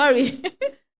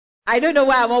 I don't know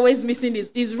why I'm always missing this.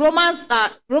 It's Romans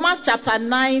chapter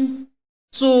 9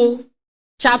 to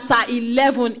chapter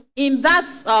 11. In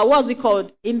that, what's it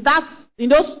called? In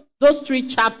those three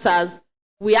chapters,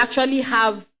 we actually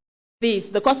have this,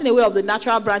 the cutting away of the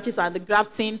natural branches and the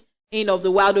grafting in of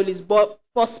the wild olives. But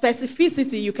for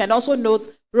specificity, you can also note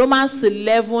Romans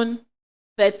 11,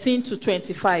 13 to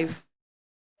 25.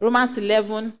 Romans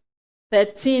 11,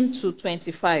 13 to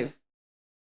 25.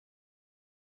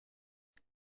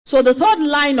 So the third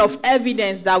line of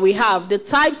evidence that we have, the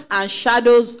types and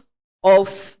shadows of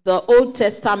the Old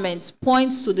Testament,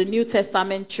 points to the New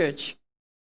Testament church.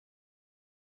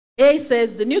 A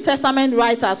says the New Testament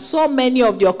writers saw many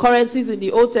of the occurrences in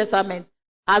the Old Testament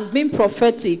as being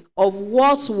prophetic of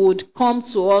what would come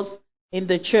to us in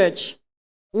the church.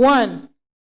 1,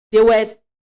 they were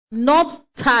not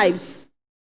types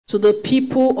to the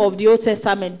people of the Old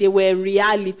Testament, they were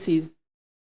realities.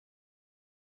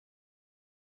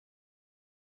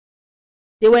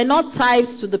 They were not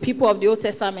types to the people of the Old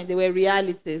Testament, they were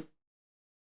realities.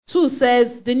 2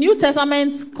 says the New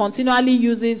Testament continually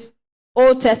uses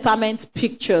Old Testament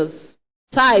pictures,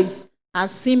 types,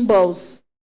 and symbols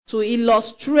to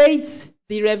illustrate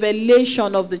the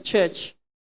revelation of the church.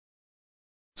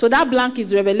 So that blank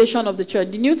is revelation of the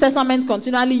church. The New Testament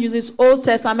continually uses Old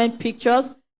Testament pictures,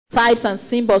 types, and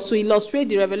symbols to illustrate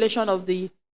the revelation of the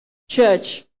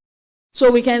church.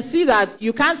 So we can see that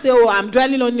you can't say, oh, I'm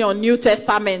dwelling only on New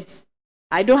Testament.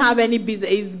 I don't have any business.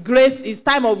 It's grace. It's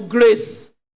time of grace.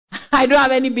 I don't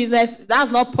have any business.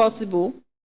 That's not possible.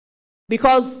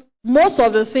 Because most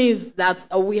of the things that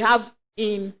we have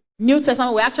in New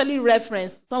Testament, we actually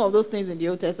reference some of those things in the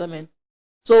Old Testament.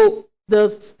 So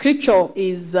the scripture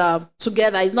is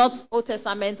together. It's not Old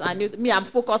Testament and New. Me,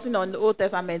 I'm focusing on the Old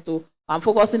Testament, or I'm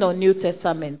focusing on New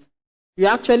Testament. You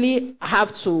actually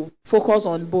have to focus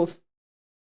on both.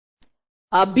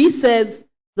 B says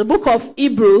the book of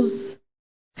Hebrews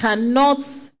cannot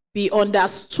be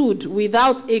understood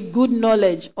without a good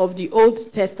knowledge of the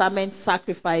Old Testament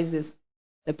sacrifices,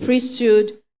 the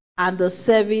priesthood, and the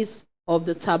service of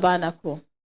the tabernacle.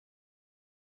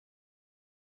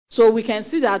 So we can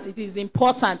see that it is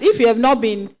important. If you have not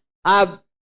been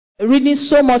reading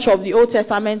so much of the Old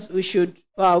Testament, we should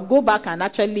go back and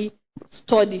actually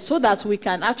study so that we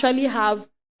can actually have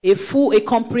a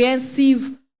comprehensive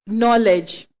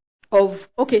knowledge of.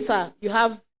 Okay, sir, you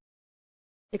have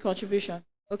a contribution.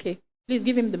 Okay, please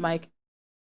give him the mic.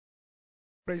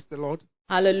 Praise the Lord.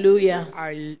 Hallelujah.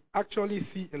 I actually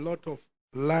see a lot of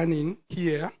learning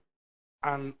here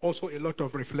and also a lot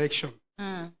of reflection.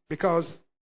 Because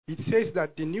it says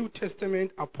that the New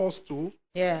Testament apostle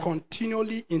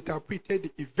continually interpreted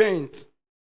the events.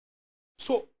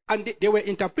 So, and they were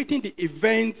interpreting the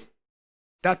events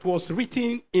that was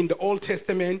written in the Old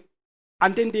Testament,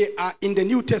 and then they are in the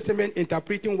New Testament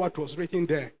interpreting what was written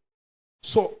there.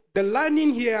 So the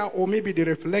learning here, or maybe the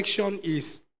reflection,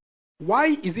 is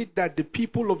why is it that the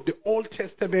people of the Old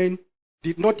Testament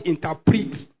did not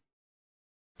interpret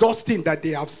those things that they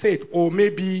have said, or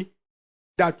maybe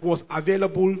that was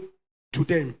available to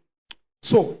them?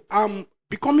 So I'm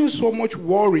becoming so much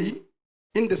worried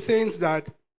in the sense that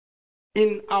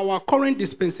in our current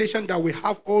dispensation that we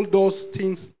have all those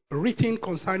things written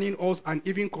concerning us and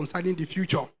even concerning the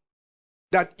future,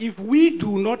 that if we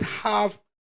do not have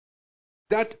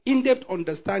that in-depth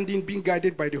understanding being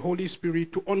guided by the Holy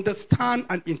Spirit to understand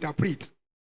and interpret,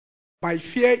 my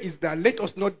fear is that let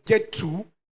us not get to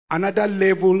another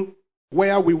level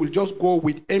where we will just go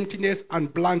with emptiness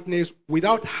and blankness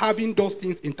without having those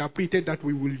things interpreted, that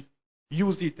we will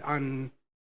use it and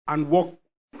work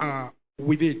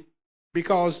with it.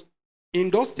 Because in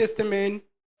those testaments,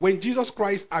 when Jesus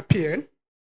Christ appeared,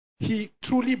 he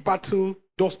truly battled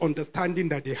those understanding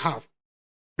that they have.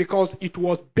 Because it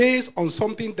was based on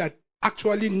something that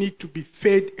actually need to be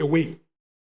fade away.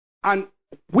 And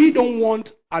we don't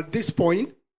want at this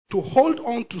point to hold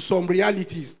on to some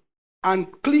realities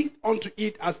and click onto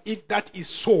it as if that is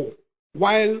so,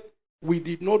 while we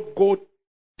did not go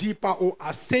deeper or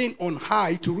ascend on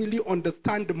high to really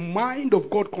understand the mind of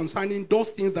God concerning those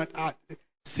things that are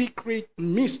secret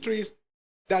mysteries,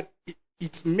 that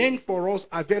it's meant for us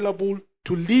available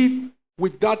to live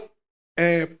with that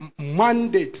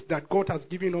mandate that God has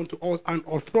given unto us and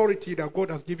authority that God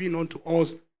has given unto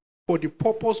us for the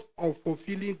purpose of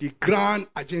fulfilling the grand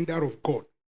agenda of God.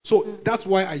 So that's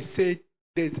why I said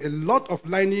there's a lot of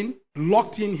learning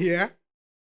locked in here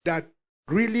that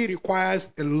really requires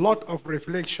a lot of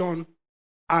reflection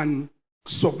and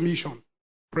submission.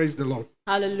 Praise the Lord.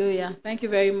 Hallelujah. Thank you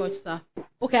very much, sir.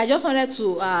 Okay, I just wanted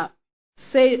to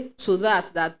say to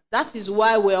that is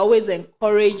why we're always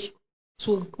encouraged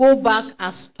to go back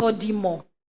and study more.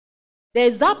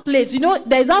 There's that place,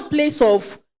 there's that place of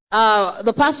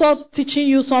the pastor teaching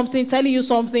you something, telling you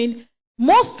something.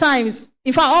 Most times,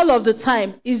 in fact, all of the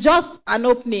time, it's just an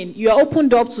opening. You are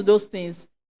opened up to those things.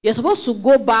 You're supposed to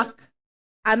go back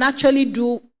and actually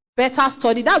do better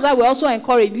study. That's why we also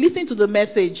encourage, listen to the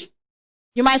message.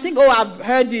 You might think, oh, I've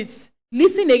heard it.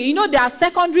 Listen again. There are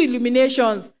secondary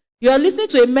illuminations. You're listening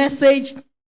to a message,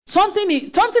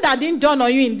 something that didn't dawn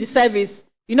on you in the service.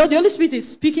 The Holy Spirit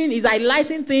is speaking, is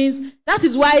highlighting things. That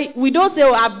is why we don't say,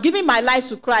 oh, I've given my life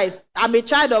to Christ. I'm a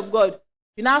child of God.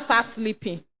 You now start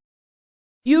sleeping.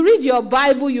 You read your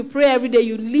Bible, you pray every day,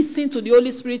 you listen to the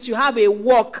Holy Spirit, you have a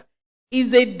walk.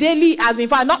 It's a daily, as in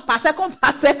fact, not per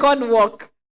second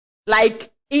walk. Like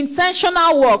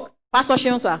intentional walk. Pastor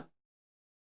Shion, sir.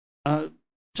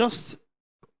 Just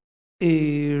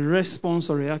a response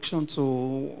or reaction to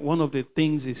one of the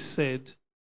things he said.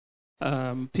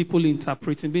 People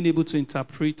interpreting, being able to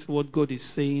interpret what God is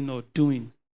saying or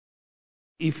doing.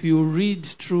 If you read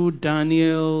through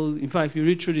Daniel, in fact, if you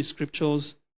read through the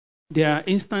scriptures, there are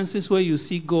instances where you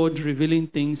see God revealing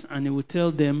things and he will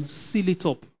tell them, seal it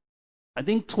up. I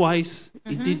think twice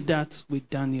he did that with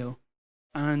Daniel.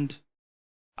 And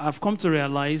I've come to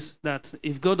realize that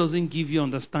if God doesn't give you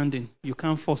understanding, you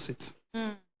can't force it.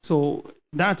 So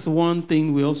that's one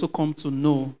thing we also come to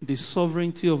know, the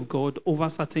sovereignty of God over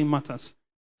certain matters.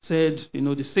 Said,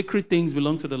 the sacred things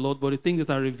belong to the Lord, but the things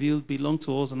that are revealed belong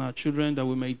to us and our children that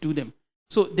we may do them.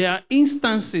 So there are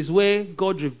instances where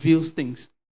God reveals things.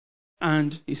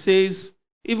 And he says,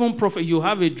 even prophet, you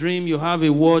have a dream, you have a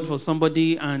word for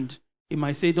somebody, and he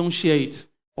might say, don't share it.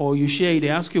 Or you share it, they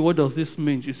ask you, what does this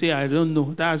mean? You say, I don't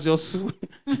know. That's just,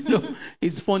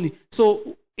 it's funny.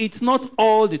 So it's not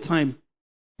all the time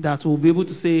that we'll be able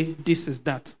to say, this is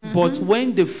that. But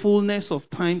when the fullness of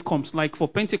time comes, like for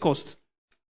Pentecost,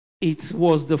 it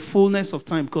was the fullness of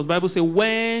time. Because the Bible says,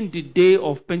 when the day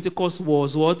of Pentecost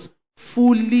was what?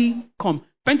 Fully come.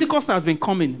 Pentecost has been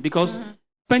coming because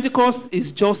Pentecost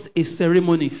is just a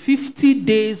ceremony 50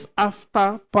 days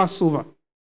after Passover.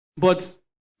 But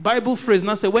Bible phrase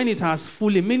now say when it has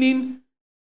fully, meaning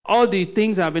all the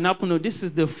things that have been happening, this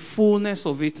is the fullness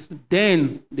of it.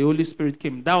 Then the Holy Spirit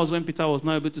came. That was when Peter was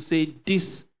now able to say,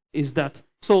 this is that.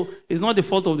 So it's not the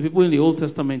fault of the people in the Old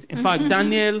Testament. In fact,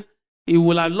 Daniel, he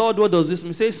will have, Lord, what does this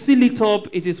mean? Say, seal it up.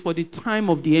 It is for the time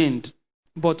of the end.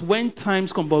 But when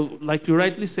times come, but like you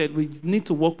rightly said, we need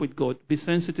to work with God. Be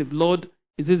sensitive. Lord,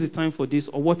 is this the time for this?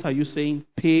 Or what are you saying?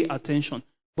 Pay attention.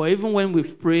 But even when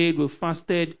we've prayed, we've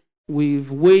fasted,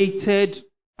 we've waited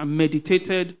and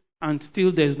meditated, and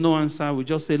still there's no answer, we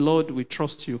just say, Lord, we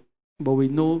trust you. But we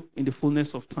know in the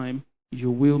fullness of time,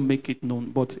 you will make it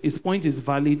known. But his point is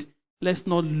valid. Let's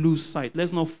not lose sight.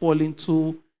 Let's not fall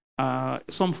into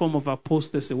some form of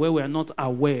apostasy where we are not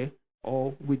aware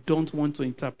or we don't want to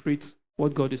interpret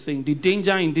what God is saying. The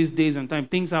danger in these days and time,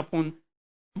 things happen,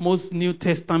 most New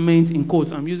Testament, in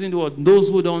quotes, I'm using the word, those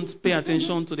who don't pay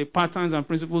attention to the patterns and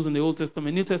principles in the Old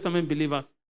Testament, New Testament believers,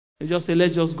 they just say,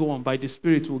 let's just go on. By the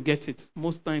Spirit, we'll get it.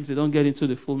 Most times, they don't get into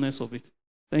the fullness of it.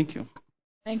 Thank you.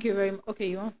 Thank you very much. Okay,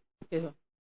 you want? Okay, sir.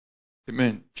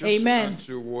 Amen. Just Amen.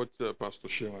 to what Pastor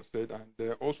Shema said,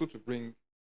 and also to bring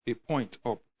a point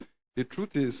up. The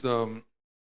truth is, all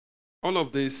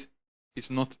of this is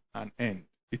not an end.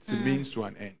 It's a means to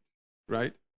an end,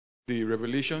 right? The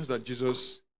revelations that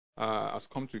Jesus has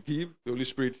come to give, the Holy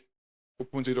Spirit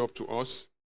opens it up to us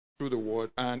through the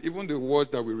Word, and even the words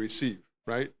that we receive,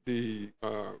 right? The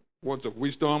words of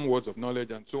wisdom, words of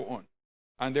knowledge, and so on.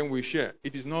 And then we share.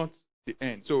 It is not the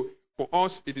end. So for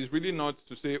us, it is really not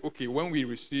to say, okay, when we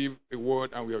receive a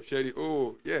word and we have shared it,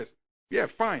 oh, yes, yeah,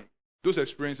 fine. Those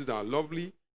experiences are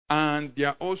lovely. And they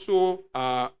are also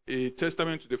a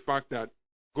testament to the fact that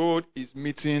God is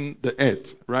meeting the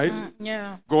earth, right?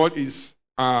 Yeah. God is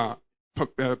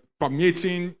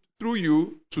permeating through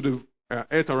you to the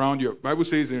earth around you. The Bible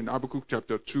says in Habakkuk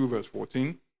chapter 2, verse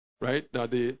 14, right,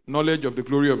 that the knowledge of the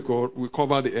glory of God will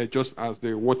cover the earth just as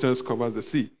the waters cover the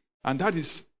sea. And that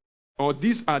is, or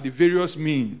these are the various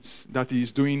means that he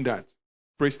is doing that.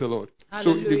 Praise the Lord.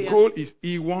 Hallelujah. So the goal is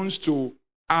he wants to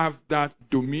have that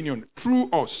dominion through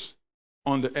us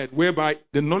on the earth, whereby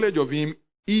the knowledge of him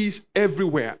is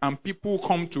everywhere, and people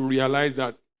come to realize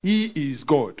that he is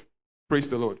God, Praise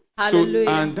the Lord. Hallelujah.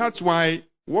 So, and that's why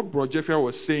what Brother Jeffrey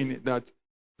was saying, that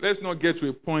let's not get to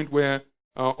a point where,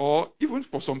 or even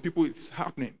for some people it's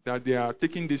happening, that they are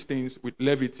taking these things with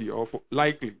levity or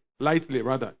lightly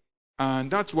rather.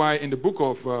 And that's why in the book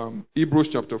of Hebrews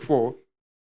chapter 4,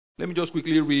 let me just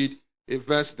quickly read a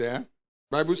verse there.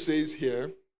 The Bible says here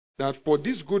that for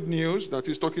this good news that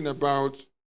is talking about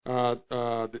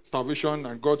the salvation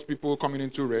and God's people coming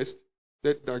into rest,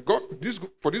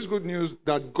 for this good news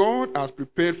that God has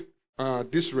prepared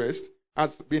this rest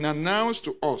has been announced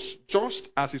to us just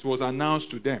as it was announced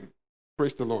to them.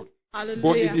 Praise the Lord. Hallelujah.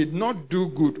 But it did not do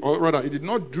good, or rather, it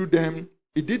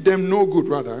did them no good,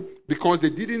 rather, because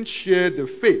they didn't share the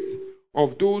faith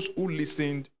of those who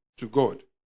listened to God.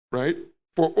 Right?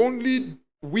 For only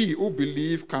we who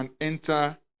believe can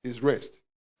enter his rest.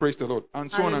 Praise the Lord.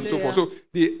 And so on and so forth. So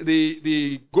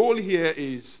the goal here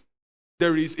is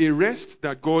there is a rest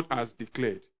that God has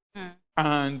declared.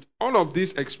 And all of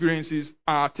these experiences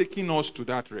are taking us to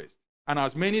that rest. And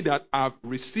as many that have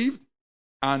received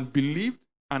and believed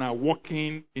and are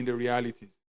walking in the realities.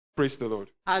 Praise the Lord.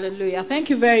 Hallelujah. Thank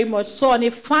you very much. So on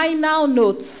a final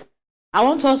note, I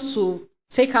want us to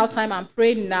take our time and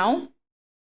pray now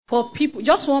for people,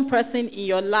 just one person in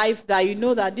your life that you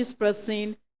know that this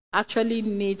person actually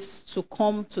needs to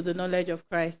come to the knowledge of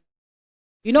Christ.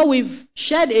 You know, we've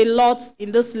shared a lot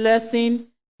in this lesson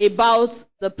about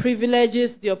the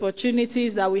privileges, the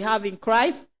opportunities that we have in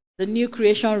Christ, the new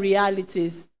creation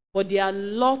realities. But there are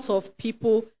lots of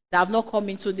people that have not come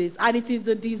into this. And it is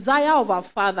the desire of our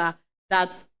Father that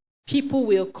people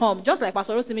will come. Just like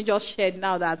Pastor Rotimi just shared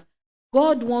now, that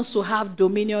God wants to have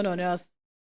dominion on earth.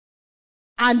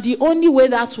 And the only way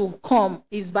that will come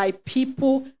is by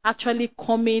people actually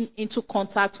coming into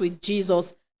contact with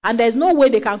Jesus. And there's no way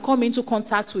they can come into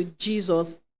contact with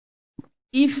Jesus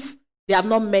if they have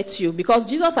not met you. Because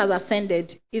Jesus has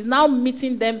ascended. He's now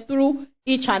meeting them through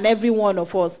each and every one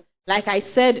of us. Like I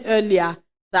said earlier,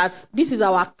 that this is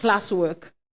our classwork.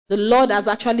 The Lord has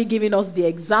actually given us the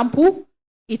example.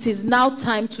 It is now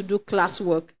time to do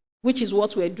classwork, which is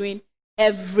what we're doing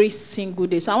every single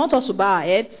day. So I want us to bow our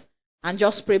heads and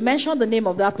just pray. Mention the name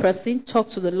of that person. Talk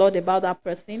to the Lord about that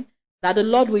person. That the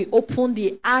Lord will open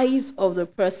the eyes of the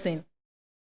person.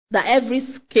 That every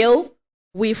scale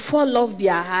will fall off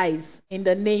their eyes in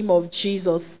the name of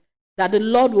Jesus. That the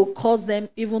Lord will cause them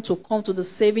even to come to the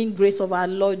saving grace of our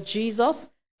Lord Jesus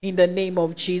in the name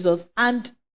of Jesus.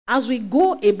 And as we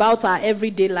go about our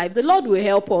everyday life, the Lord will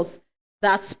help us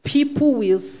that people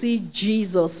will see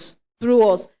Jesus through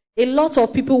us. A lot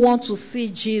of people want to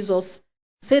see Jesus.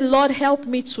 Say, Lord, help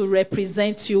me to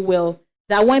represent you well.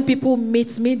 That when people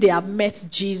meet me, they have met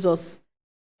Jesus.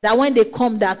 That when they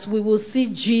come, that we will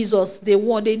see Jesus. They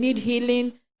need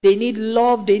healing. They need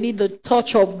love. They need the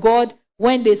touch of God.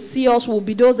 When they see us, we'll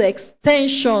be those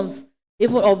extensions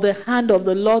even of the hand of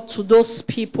the Lord to those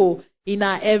people in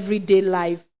our everyday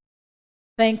life.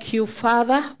 Thank you,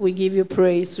 Father. We give you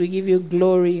praise. We give you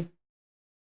glory.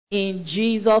 In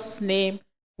Jesus' name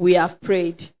we have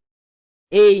prayed.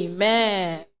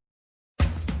 Amen.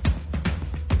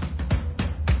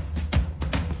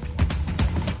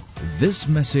 This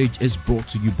message is brought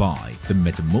to you by the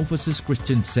Metamorphosis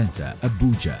Christian Center,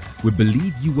 Abuja. We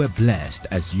believe you were blessed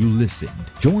as you listened.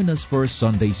 Join us for a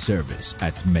Sunday service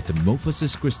at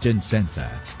Metamorphosis Christian Center,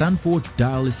 Stanford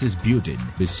Dialysis Building,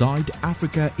 beside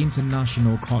Africa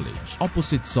International College,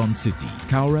 opposite Sun City,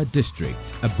 Kaura District,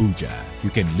 Abuja. You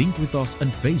can link with us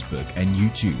on Facebook and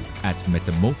YouTube at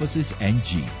Metamorphosis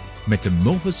NG.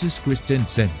 Metamorphosis Christian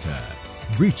Center.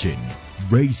 Reaching,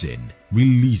 raising,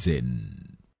 releasing.